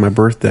Christmas and my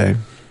birthday,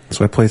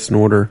 so I placed an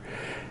order,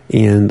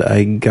 and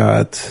I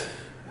got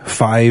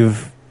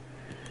 5.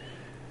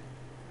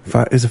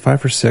 Is it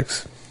 5 or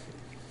 6?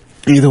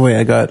 Either way,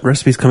 I got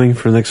recipes coming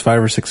for the next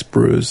 5 or 6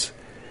 brews.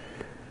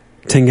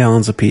 10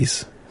 gallons a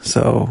piece.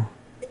 So,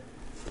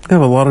 I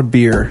have a lot of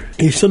beer.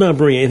 You're still not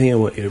brewing anything I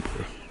want you to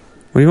brew.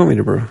 What do you want me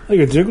to brew? I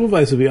think a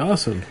Dunkelweiss would be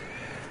awesome.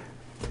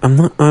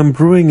 I'm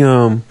brewing,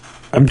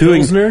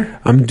 Pilsner?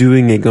 I'm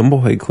doing a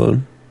Gumblehead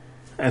clone.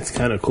 That's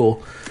kind of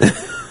cool.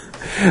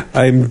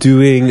 I'm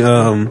doing,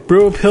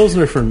 brew a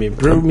Pilsner for me.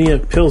 Brew me a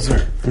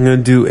Pilsner. I'm gonna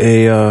do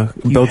a,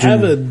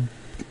 Belgian...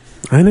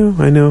 I know.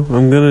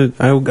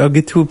 I'll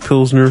get to a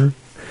Pilsner.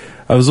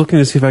 I was looking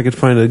to see if I could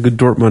find a good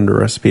Dortmunder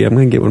recipe. I'm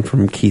going to get one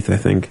from Keith, I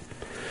think.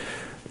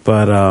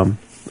 But I'm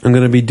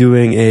going to be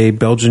doing a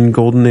Belgian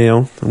Golden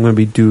Ale. I'm going to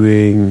be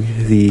doing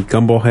the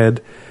Gumblehead.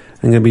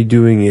 I'm going to be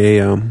doing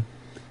an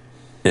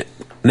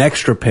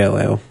extra pale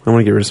ale. I want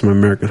to get rid of some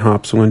American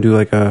hops. I'm going to do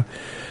like a...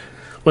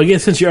 Well, I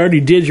guess since you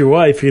already did your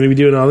wife, you're going to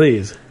be doing all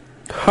these.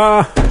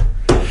 Ha!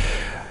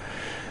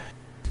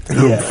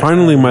 Yeah,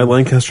 finally, my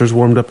Lancaster's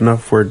warmed up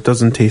enough where it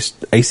doesn't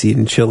taste icy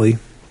and chilly.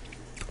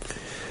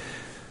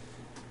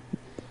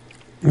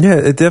 Yeah,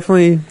 it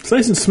definitely... It's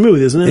nice and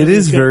smooth, isn't it? It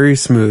is very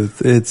smooth.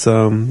 It's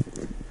a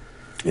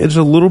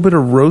little bit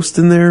of roast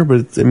in there,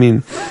 but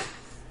the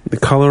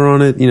color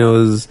on it,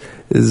 is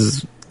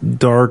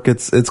dark.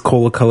 It's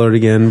cola colored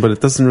again, but it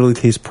doesn't really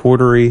taste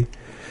portery.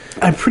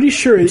 I'm pretty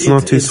sure it's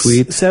not too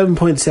sweet.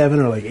 7.7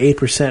 or like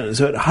 8%,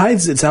 so it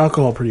hides its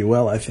alcohol pretty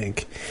well, I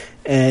think.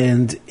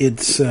 And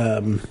it's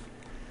got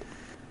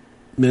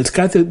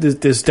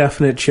this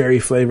definite cherry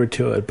flavor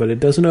to it, but it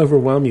doesn't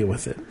overwhelm you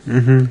with it.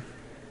 Mm-hmm.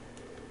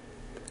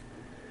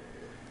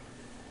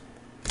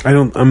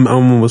 I'm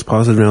almost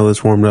positive now that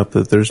it's warmed up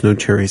that there's no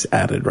cherries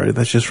added, right?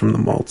 That's just from the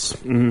malts.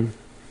 Mm-hmm.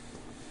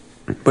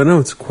 But no,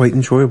 it's quite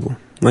enjoyable.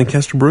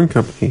 Lancaster Brewing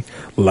Company,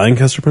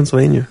 Lancaster,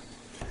 Pennsylvania.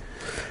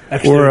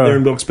 Actually, they're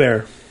in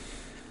Wilkes-Barre.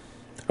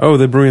 Oh,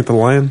 they're brewing at the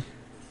Lion?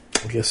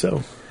 I guess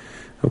so.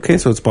 Okay,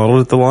 so it's bottled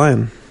at the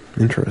Lion.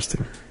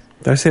 Interesting.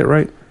 Did I say it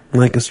right?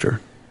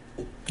 Lancaster.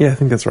 Yeah, I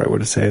think that's the right way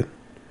to say it.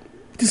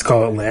 Just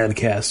call it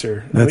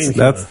Lancaster.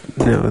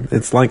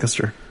 It's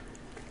Lancaster.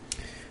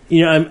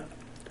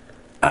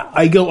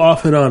 I go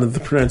off and on at the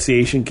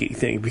pronunciation geek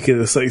thing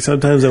because it's like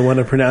sometimes I want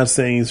to pronounce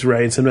things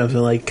right, sometimes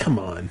I'm like, come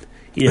on,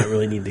 you don't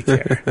really need to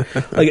care.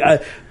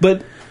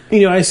 But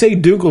I say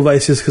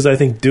Dunkelweiss because I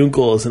think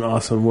Dunkel is an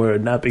awesome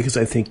word, not because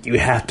I think you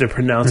have to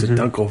pronounce it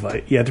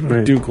Dunkelweiss. You have to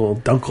pronounce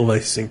Dunkel. Dunkelweiss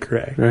is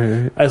incorrect.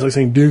 Right. I just like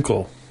saying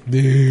Dunkel.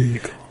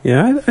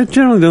 Yeah, I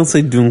generally don't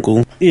say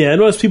Dunkel. Yeah,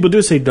 and most people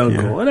do say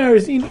Dunkel, and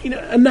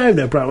and I have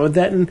no problem with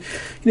that.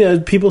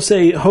 And people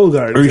say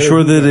Hogard. Are you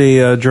sure that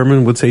a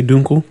German would say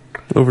Dunkel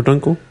over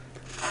Dunkel?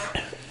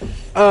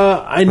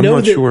 I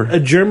know that a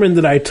German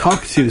that I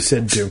talked to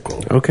said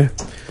Dunkel. Okay,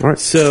 all right.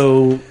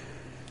 So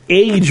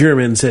a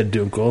German said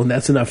Dunkel, and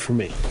that's enough for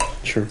me.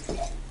 Sure.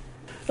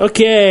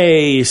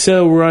 Okay,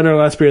 so we're on our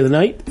last beer of the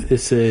night.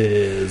 This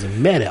is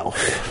Mad Elf.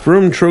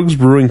 From Trogs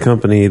Brewing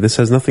Company. This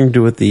has nothing to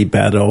do with the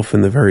Bad Elf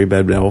and the Very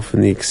Bad Elf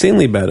and the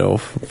Insanely Bad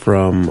Elf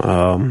from,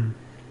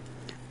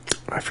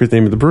 I forget the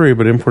name of the brewery,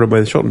 but imported by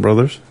the Shelton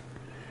Brothers.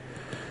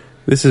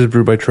 This is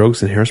brewed by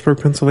Trogs in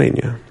Harrisburg,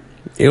 Pennsylvania.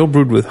 Ale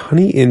brewed with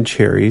honey and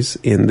cherries,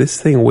 and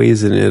this thing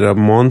weighs in at a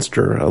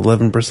monster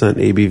 11%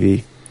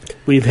 ABV.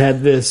 We've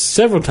had this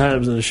several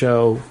times in the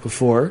show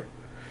before.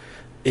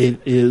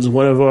 It is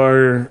one of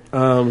our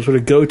sort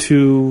of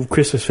go-to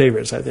Christmas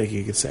favorites, I think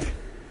you could say.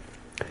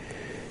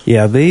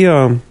 Yeah, they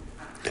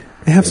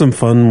have some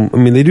fun. I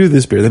mean, they do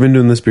this beer. They've been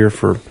doing this beer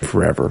for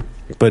forever.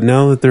 But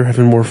now that they're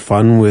having more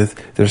fun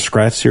with their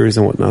scratch series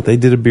and whatnot, they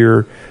do a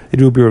beer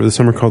over the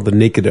summer called the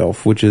Naked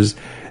Elf, which is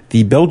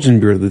the Belgian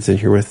beer that's in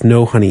here with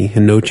no honey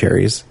and no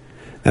cherries.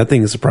 That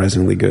thing is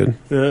surprisingly good.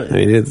 I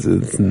mean,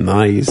 it's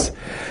nice.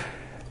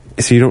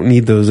 So you don't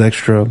need those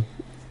extra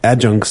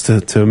adjuncts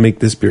to make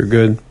this beer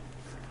good.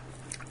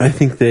 I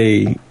think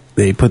they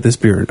put this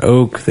beer in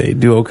oak. They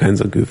do all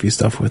kinds of goofy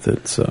stuff with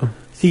it. So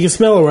you can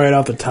smell it right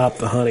off the top,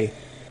 the honey.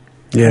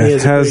 Yeah,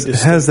 it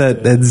has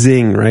that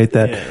zing, right?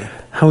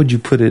 How would you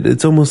put it?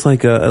 It's almost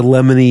like a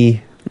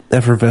lemony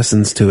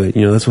effervescence to it.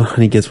 That's what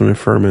honey gets when it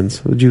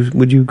ferments. Would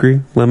you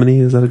agree? Lemony,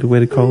 is that a good way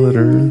to call it?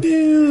 Or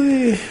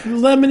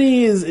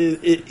lemony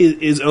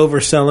is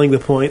overselling the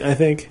point, I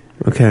think.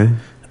 Okay.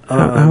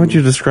 How would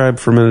you describe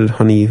fermented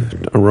honey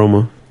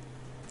aroma?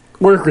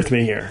 Work with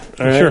me here.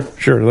 All right?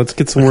 Sure. Let's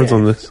get some words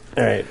on this.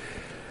 All right.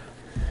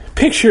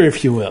 Picture,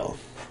 if you will.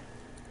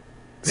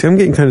 See, I'm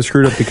getting kind of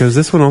screwed up because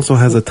this one also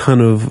has a ton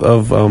of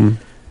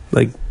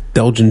like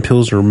Belgian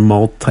Pilsner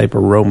malt type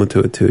aroma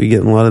to it too. You're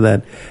getting a lot of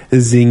that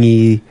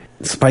zingy,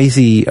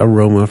 spicy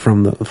aroma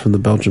from the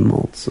Belgian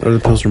malts or the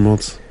Pilsner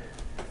malts.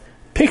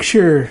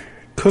 Picture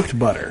cooked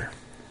butter.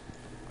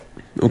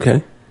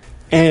 Okay.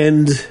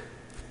 And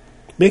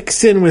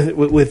mixed in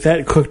with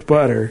that cooked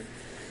butter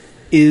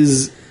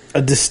is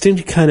a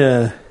distinct kind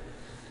of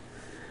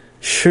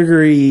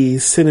sugary,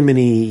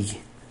 cinnamony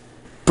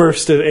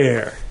burst of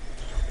air.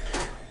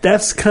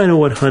 That's kind of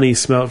what honey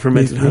smells,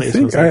 fermented honey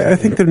smells like. I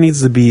think there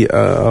needs to be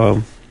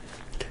some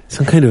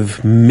kind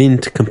of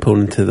mint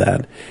component to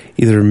that.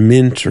 Either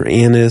mint or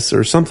anise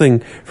or something.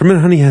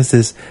 Fermented honey has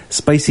this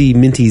spicy,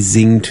 minty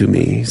zing to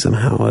me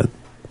somehow. I'm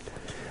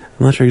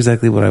not sure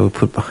exactly what I would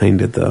put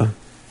behind it, though.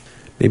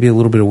 Maybe a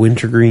little bit of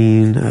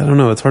wintergreen. I don't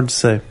know. It's hard to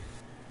say.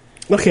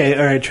 Okay,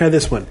 all right. Try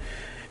this one.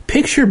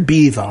 Picture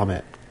bee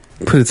vomit.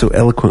 Put it so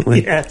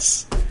eloquently.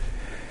 Yes.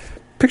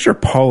 Picture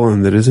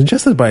pollen that is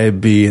ingested by a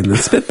bee and then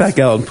spit back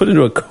out and put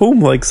into a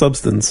comb-like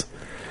substance.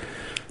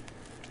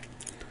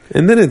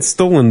 And then it's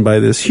stolen by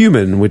this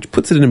human, which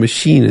puts it in a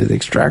machine and it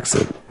extracts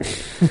it.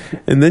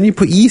 And then you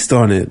put yeast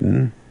on it.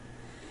 And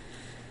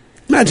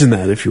imagine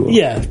that, if you will.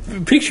 Yeah,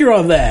 picture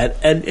all that,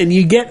 and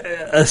you get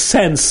a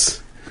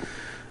sense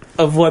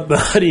of what the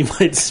honey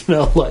might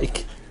smell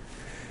like.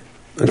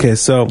 Okay,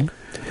 so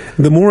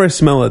the more I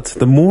smell it,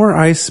 the more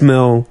I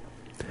smell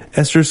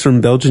esters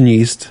from Belgian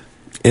yeast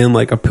and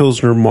like a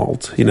Pilsner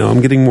malt.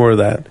 I'm getting more of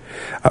that.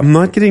 I'm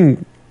not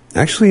getting,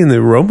 actually in the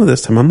aroma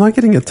this time, I'm not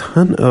getting a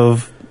ton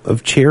of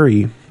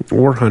cherry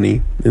or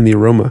honey in the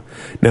aroma.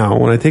 Now,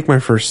 when I take my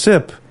first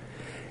sip,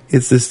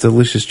 it's this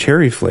delicious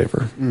cherry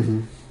flavor.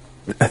 Mm-hmm.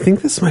 I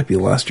think this might be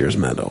last year's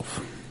Mad Elf.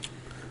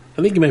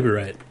 I think you might be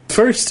right.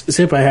 First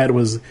sip I had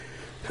was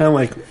kind of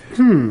like,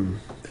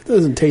 that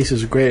doesn't taste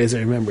as great as I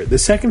remember it. The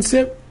second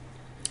sip,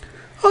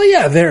 oh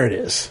yeah, there it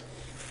is.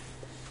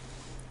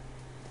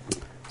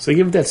 So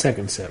give it that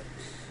second sip.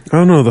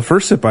 Oh no, the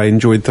first sip I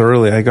enjoyed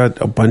thoroughly. I got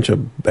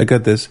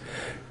this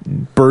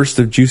burst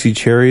of juicy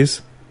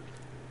cherries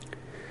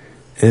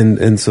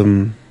and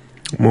some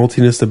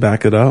maltiness to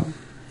back it up.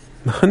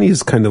 The honey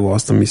is kind of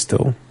lost on me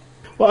still.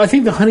 Well, I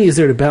think the honey is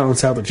there to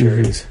balance out the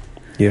cherries.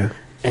 Mm-hmm. Yeah.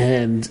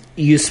 And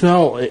you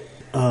smell it.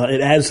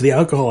 It adds to the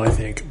alcohol, I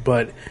think,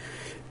 but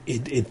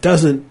it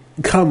doesn't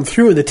come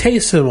through in the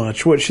taste so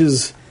much, which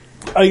is,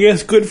 I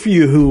guess, good for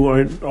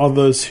you all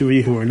those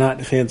who are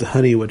not fans of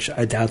honey, which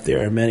I doubt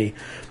there are many.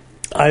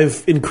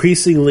 I've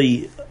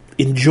increasingly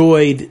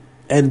enjoyed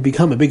and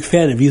become a big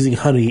fan of using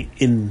honey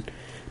in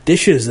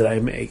dishes that I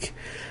make.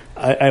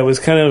 I was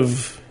kind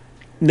of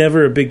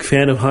never a big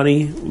fan of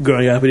honey.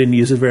 Growing up, I didn't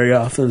use it very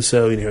often,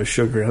 so,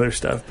 sugar and other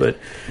stuff. But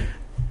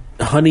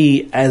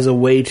honey as a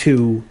way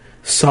to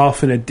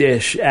soften a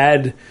dish,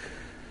 add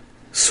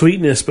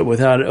sweetness but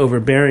without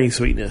overbearing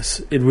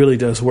sweetness, it really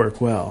does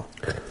work well.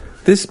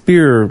 This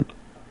beer,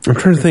 I'm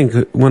trying to think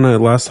when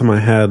last time I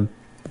had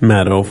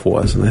Mad Elf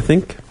was. And I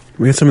think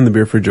we had some in the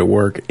beer fridge at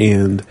work,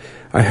 and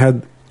I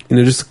had,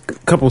 just a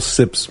couple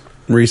sips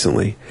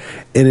recently,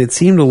 and it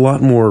seemed a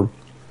lot more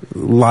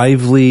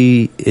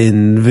lively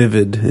and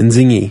vivid and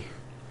zingy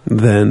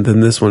than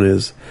this one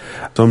is.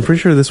 So I'm pretty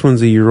sure this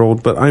one's a year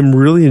old, but I'm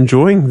really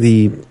enjoying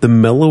the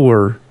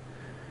mellower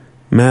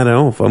Mad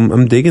Elf.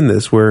 I'm digging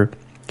this, where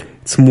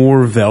it's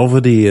more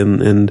velvety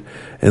and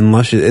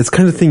luscious. It's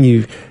kind of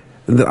thing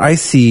that I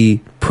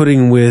see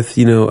putting with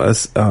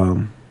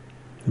a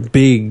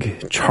big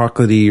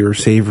chocolatey or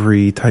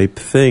savory type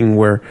thing,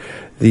 where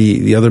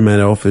the other Mad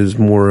Elf is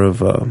more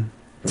of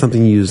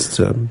something used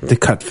to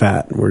cut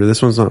fat, where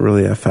this one's not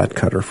really a fat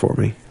cutter for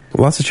me.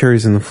 Lots of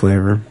cherries in the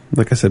flavor.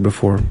 Like I said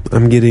before,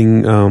 I'm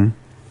getting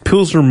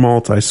Pilsner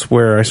malt. I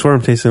swear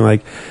I'm tasting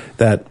like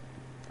that.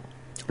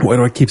 Why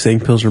do I keep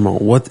saying Pilsner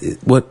malt?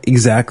 What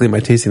exactly am I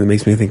tasting that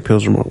makes me think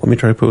Pilsner malt? Let me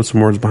try to put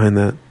some words behind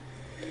that.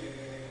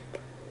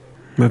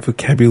 My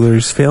vocabulary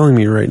is failing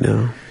me right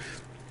now.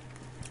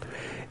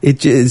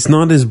 It's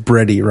not as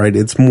bready, right?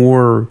 It's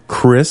more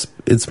crisp.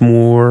 It's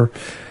more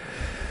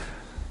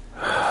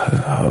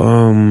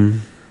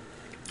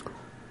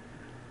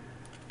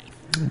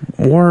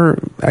more,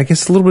 I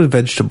guess, a little bit of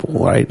vegetable,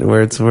 right?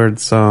 Where it's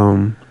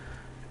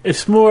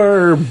It's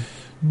more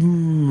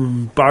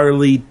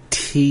barley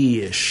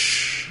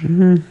tea-ish.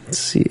 Let's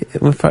see,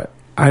 if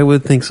I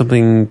would think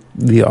something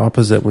the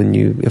opposite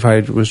if I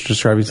was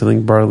describing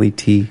something barley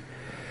tea.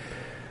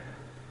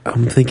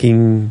 I'm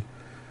thinking.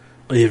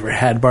 You ever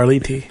had barley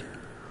tea?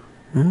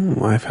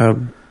 Oh, I've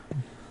had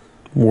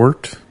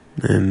wort,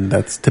 and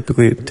that's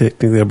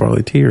technically a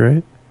barley tea,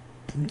 right?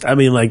 I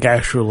mean,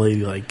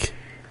 actually,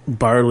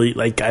 barley.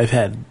 I've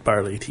had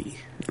barley tea.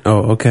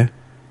 Oh, okay.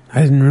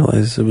 I didn't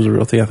realize it was a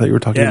real thing. I thought you were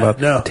talking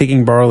about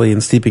taking barley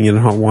and steeping it in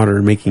hot water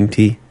and making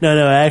tea.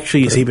 No,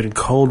 actually, you steep it in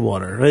cold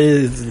water.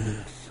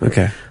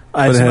 Okay.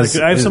 I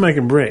have some I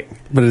can bring.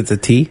 But it's a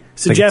tea?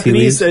 It's a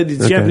Japanese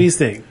Japanese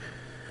thing.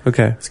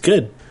 Okay. It's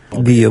good.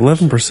 The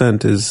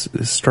 11% is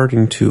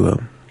starting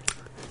to...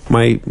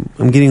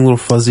 I'm getting a little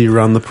fuzzy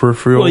around the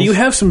peripherals. Well, you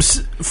have some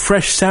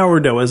fresh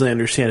sourdough, as I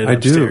understand it,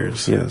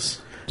 upstairs. I do,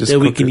 yes. That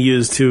we can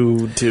use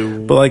to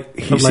but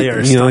allay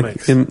our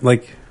stomachs.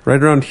 Right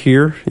around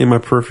here in my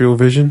peripheral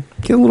vision,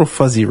 get a little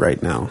fuzzy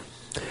right now.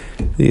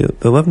 The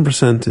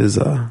 11%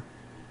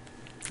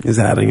 is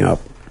adding up.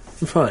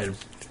 Fine.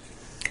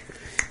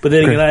 But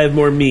then again, I have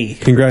more me.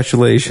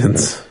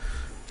 Congratulations.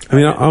 I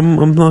mean,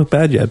 I'm not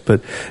bad yet,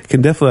 but I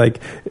can definitely,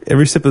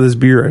 every sip of this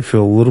beer, I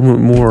feel a little bit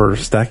more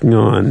stacking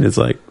on. It's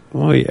like,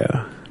 oh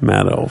yeah,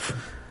 Mad Elf.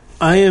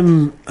 I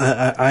am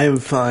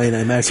fine.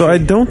 I'm actually. So I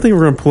don't think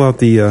we're gonna pull out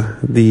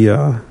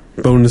the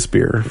bonus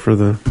beer for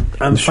the.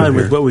 I'm fine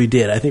with what we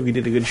did. I think we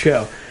did a good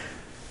show.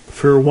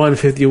 For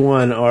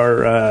 151,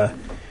 our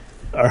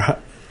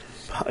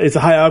it's a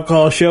high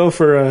alcohol show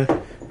for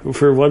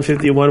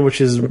 151,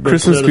 which is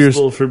Christmas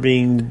noticeable for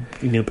being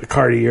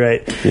Bacardi,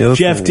 right? Yeah,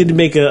 Jeff did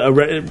make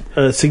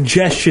a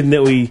suggestion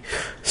that we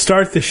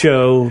start the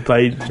show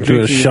by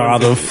do a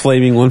shot of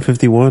flaming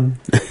 151.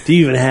 Do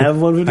you even have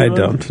 151? I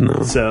don't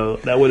know. So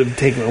that would have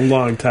taken a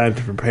long time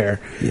to prepare.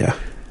 Yeah.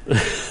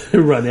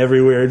 Run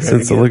everywhere.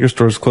 Since the liquor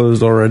store's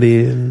closed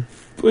already. And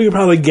we could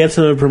probably get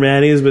some at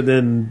Permanis, but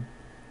then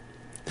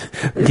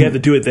you have to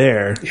do it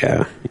there.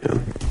 Yeah.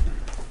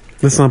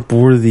 Let's not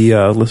bore the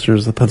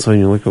listeners of the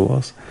Pennsylvania liquor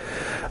laws.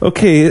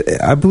 Okay,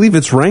 I believe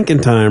it's ranking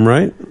time,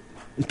 right?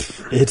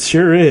 It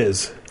sure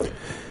is.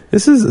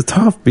 This is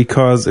tough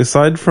because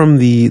aside from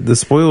the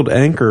Spoiled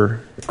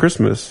Anchor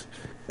Christmas,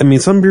 I mean,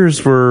 some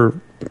beers were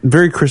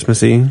very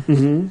Christmassy,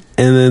 and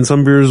then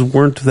some beers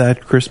weren't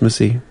that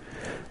Christmassy.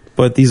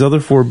 But these other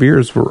four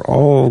beers were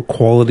all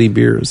quality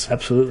beers.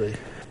 Absolutely.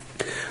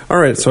 All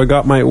right, so I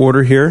got my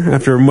order here.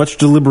 After much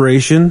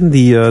deliberation,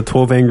 the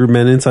 12 Angry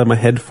Men inside my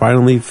head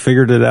finally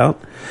figured it out.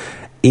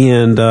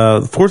 And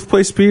the fourth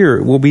place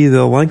beer will be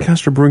the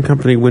Lancaster Brewing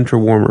Company Winter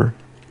Warmer.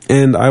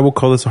 And I will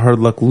call this a hard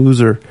luck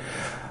loser.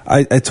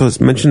 I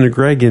mentioned to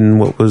Greg in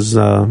what was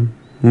when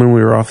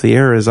we were off the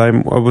air, is I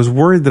was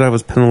worried that I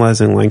was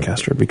penalizing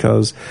Lancaster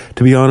because,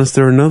 to be honest,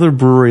 they're another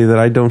brewery that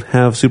I don't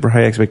have super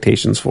high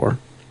expectations for.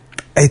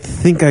 I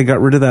think I got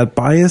rid of that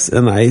bias,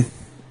 and I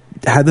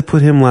had to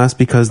put him last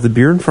because the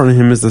beer in front of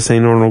him is the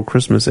St. Arnold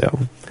Christmas Ale.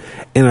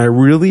 And I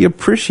really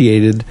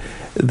appreciated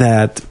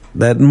that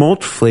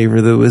malt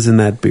flavor that was in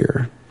that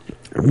beer.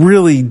 I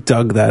really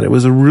dug that. It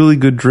was a really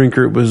good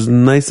drinker. It was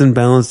nice and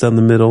balanced down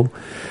the middle.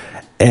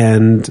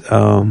 And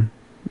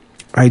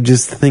I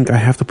just think I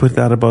have to put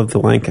that above the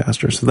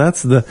Lancaster. So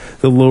that's the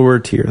lower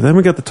tier. Then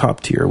we got the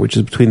top tier, which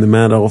is between the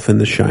Mad Elf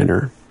and the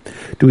Shiner.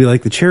 Do we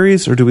like the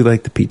cherries or do we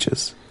like the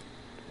peaches?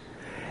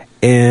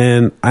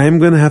 And I'm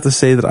going to have to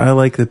say that I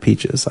like the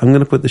peaches. I'm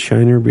going to put the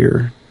Shiner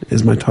beer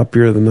as my top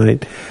beer of the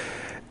night.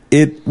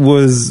 It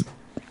was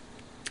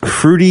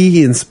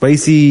fruity and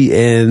spicy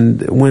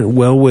and went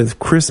well with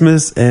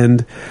Christmas.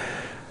 And,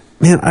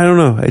 man, I don't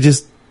know.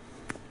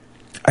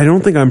 I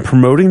don't think I'm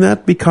promoting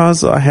that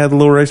because I had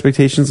lower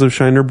expectations of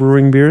Shiner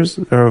brewing beers,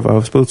 or of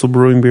Spoetzel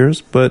brewing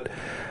beers. But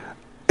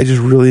I just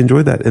really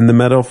enjoyed that. And the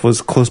Mad Elf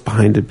was close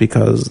behind it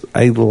because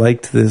I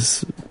liked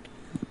this,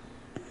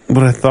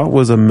 what I thought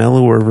was a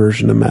mellower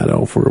version of Mad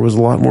Elf, where it was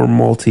a lot more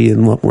malty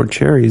and a lot more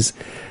cherries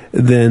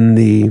than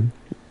the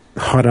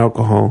hot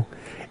alcohol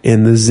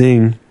and the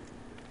zing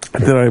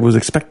that I was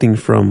expecting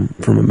from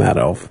a Mad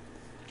Elf.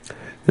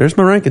 There's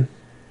my ranking.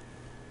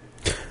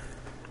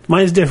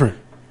 Mine's different.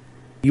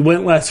 You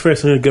went last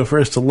first. I'm going to go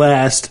first to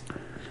last.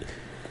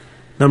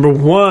 Number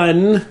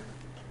 1,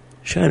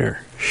 Shiner.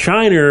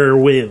 Shiner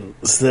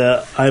wins.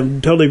 I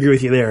totally agree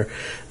with you there.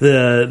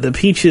 The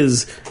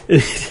peaches.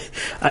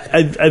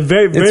 I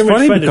very it's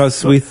much funny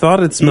because we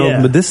thought it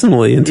smelled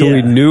medicinally until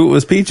we knew it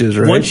was peaches,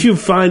 right? Once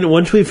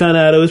we found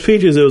out it was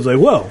peaches, it was like,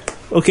 whoa,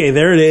 okay,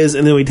 there it is.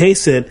 And then we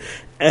tasted it,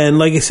 and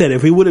like I said,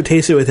 if we would have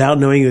tasted it without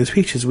knowing it was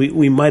peaches,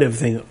 we might have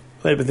been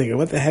thinking,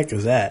 what the heck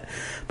is that?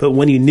 But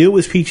when you knew it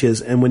was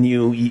peaches, and when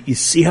you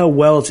see how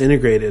well it's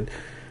integrated,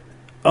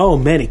 oh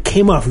man, it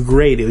came off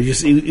great. It was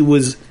just it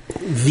was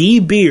the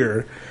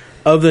beer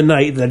of the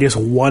night that I just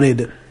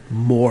wanted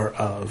more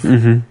of.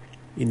 Mm-hmm.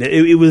 You know,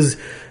 it was.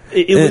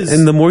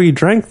 And the more you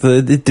drank,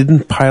 it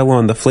didn't pile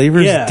on. The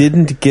flavors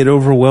didn't get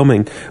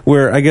overwhelming.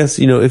 Where I guess,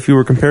 if you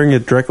were comparing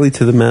it directly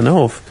to the Mad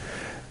Elf,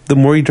 the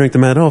more you drank the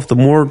Mad Elf, the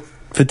more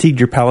fatigued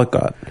your palate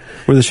got.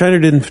 Where the Shiner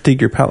didn't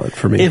fatigue your palate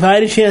for me. If I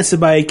had a chance to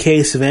buy a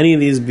case of any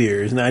of these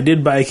beers, and I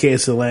did buy a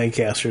case of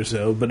Lancaster,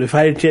 but if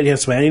I had a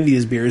chance to buy any of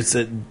these beers,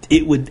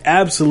 it would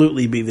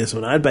absolutely be this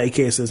one. I'd buy a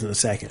case of this in a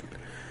second.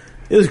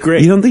 It was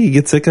great. You don't think you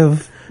get sick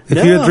of...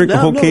 If you had drink a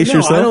whole case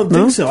yourself? I don't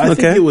think so. I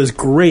think it was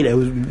great. It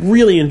was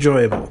really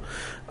enjoyable.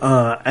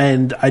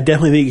 And I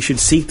definitely think you should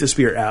seek this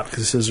beer out because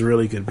this is a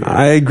really good beer.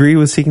 I agree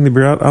with seeking the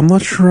beer out. I'm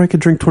not sure I could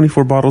drink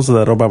 24 bottles of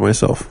that all by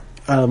myself.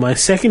 My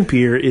second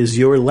beer is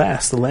your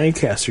last, the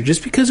Lancaster,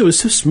 just because it was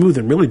so smooth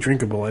and really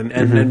drinkable.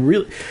 And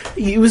really,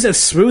 it was that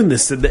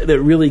smoothness that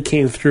really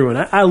came through. And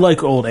I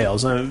like old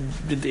ales.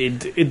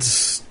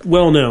 It's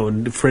well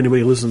known for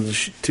anybody who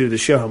listens to the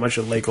show how much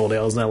I like old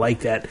ales, and I like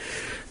that.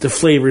 The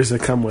flavors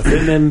that come with it.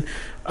 And then,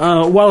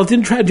 while it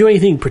didn't try to do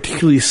anything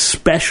particularly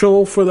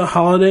special for the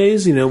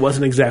holidays, it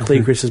wasn't exactly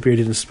a Christmas beer,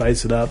 didn't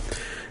spice it up.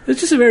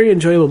 It's just a very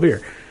enjoyable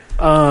beer.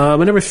 My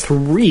number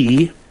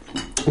 3,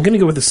 I'm going to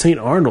go with the St.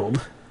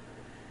 Arnold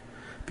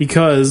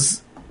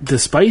because the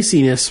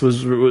spiciness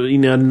was,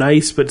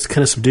 nice, but it's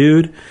kind of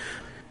subdued.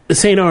 The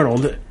St.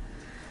 Arnold,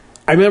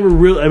 I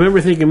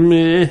remember thinking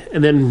meh,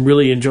 and then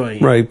really enjoying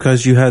it. Right,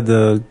 because you had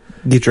to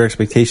get your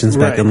expectations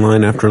back in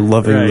line after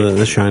loving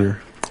the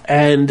Shiner.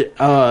 And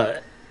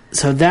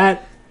so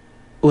that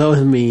went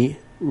with me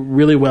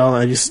really well.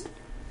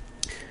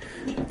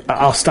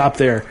 I'll stop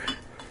there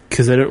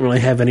because I don't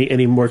really have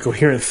any more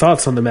coherent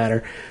thoughts on the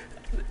matter.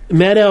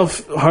 Mad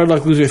Elf Hard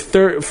Luck Loser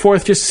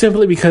fourth, just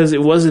simply because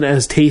it wasn't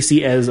as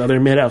tasty as other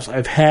Mad Elves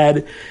I've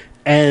had,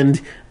 and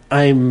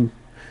I'm.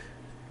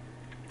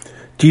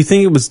 Do you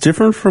think it was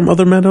different from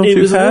other Mad Elves you've had?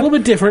 It was a little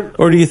bit different,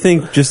 or do you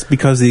think just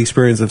because the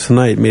experience of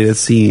tonight made it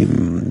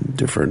seem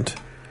different?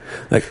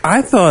 Like,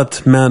 I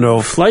thought Mad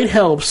Elf... Flight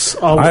helps,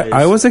 always.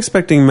 I was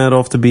expecting Mad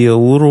Elf to be a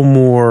little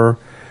more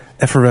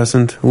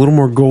effervescent, a little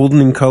more golden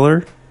in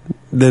color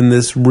than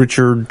this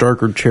richer,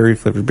 darker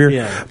cherry-flavored beer.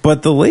 Yeah.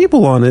 But the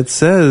label on it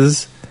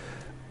says,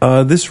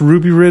 this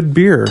ruby red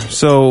beer.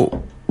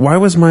 So, why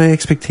was my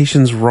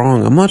expectations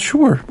wrong? I'm not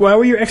sure. Why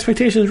were your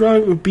expectations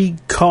wrong?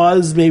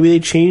 Because maybe they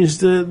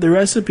changed the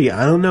recipe.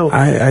 I don't know.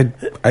 I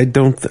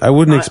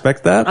wouldn't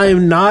expect that. I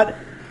am not...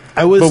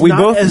 I was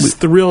not as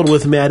thrilled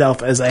with Mad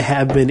Elf as I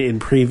have been in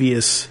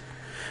previous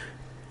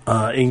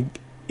in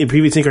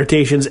previous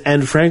incarnations,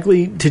 and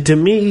frankly, to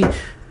me,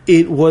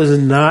 it was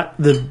not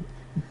the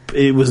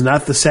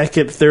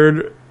second or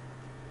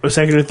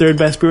third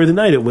best beer of the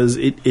night.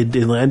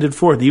 It landed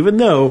fourth, even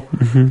though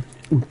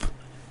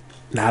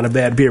not a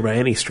bad beer by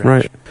any stretch.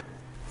 Right.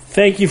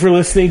 Thank you for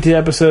listening to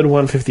episode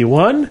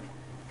 151.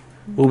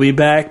 We'll be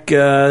back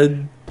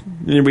in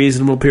a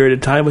reasonable period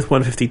of time with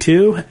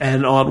 152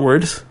 and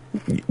onwards.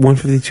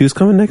 152 is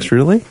coming next,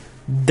 really?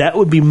 That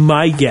would be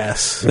my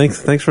guess.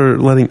 Thanks for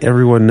letting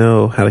everyone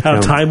know how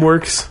count. Time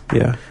works.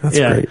 Yeah, that's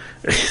great.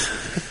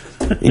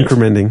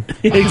 Incrementing.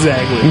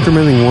 Exactly.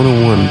 Incrementing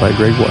 101 by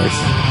Greg Weiss.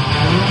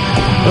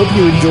 Hope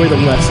you enjoy the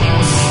lessons.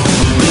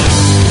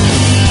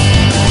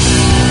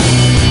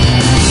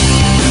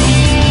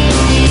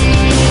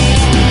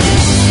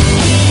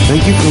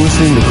 Thank you for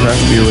listening to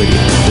Craft Beer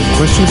Radio. With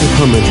questions or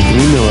comments, you can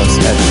email us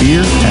at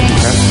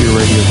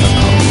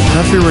beer@craftbeerradio.com.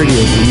 Craft Beer Radio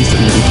is released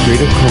under the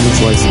Creative Commons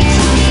license.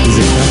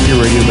 Visit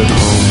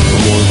craftbeerradio.com for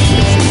more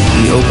information.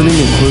 The opening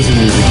and closing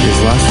music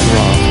is Last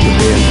Hurrah from the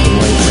band The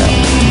Lights Out.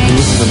 You can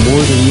listen to more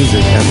of their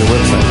music at their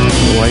website,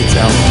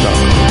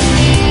 thelightsout.com.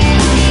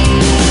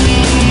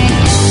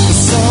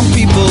 Some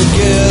people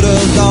get a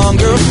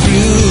longer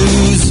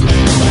fuse.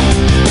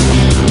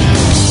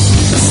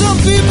 Some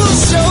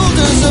people's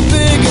shoulders are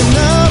big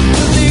enough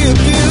for the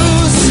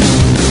abuse.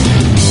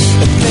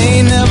 But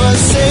they never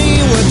say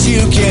what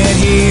you can't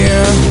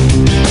hear.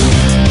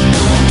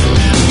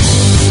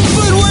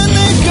 But when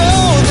they go,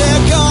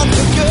 they're gone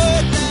for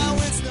good. Now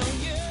it's no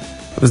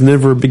use. I was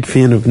never a big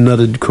fan of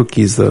nutted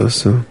cookies, though,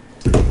 so...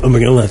 I'm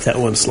going to let that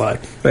one slide.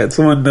 I had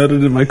someone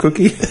nutted in my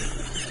cookie.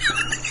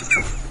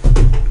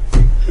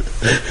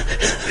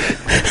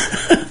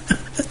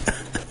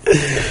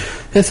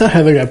 That's how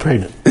Heather got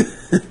pregnant.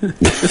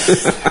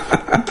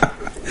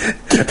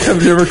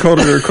 I've never called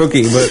her a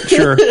cookie, but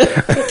sure.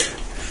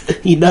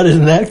 You nutted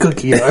in that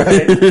cookie, all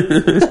right?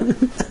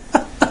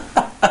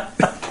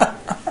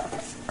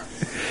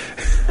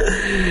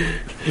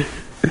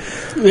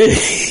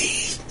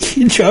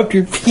 You dropped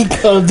your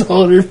pecans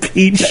on her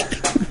peach.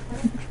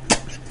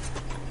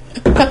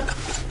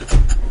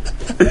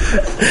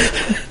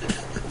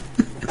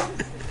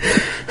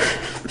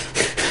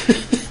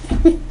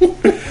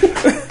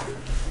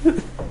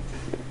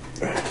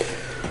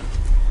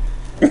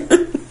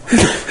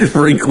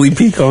 Wrinkly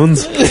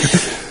pecans.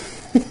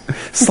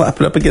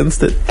 Slap it up against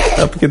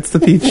the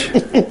peach.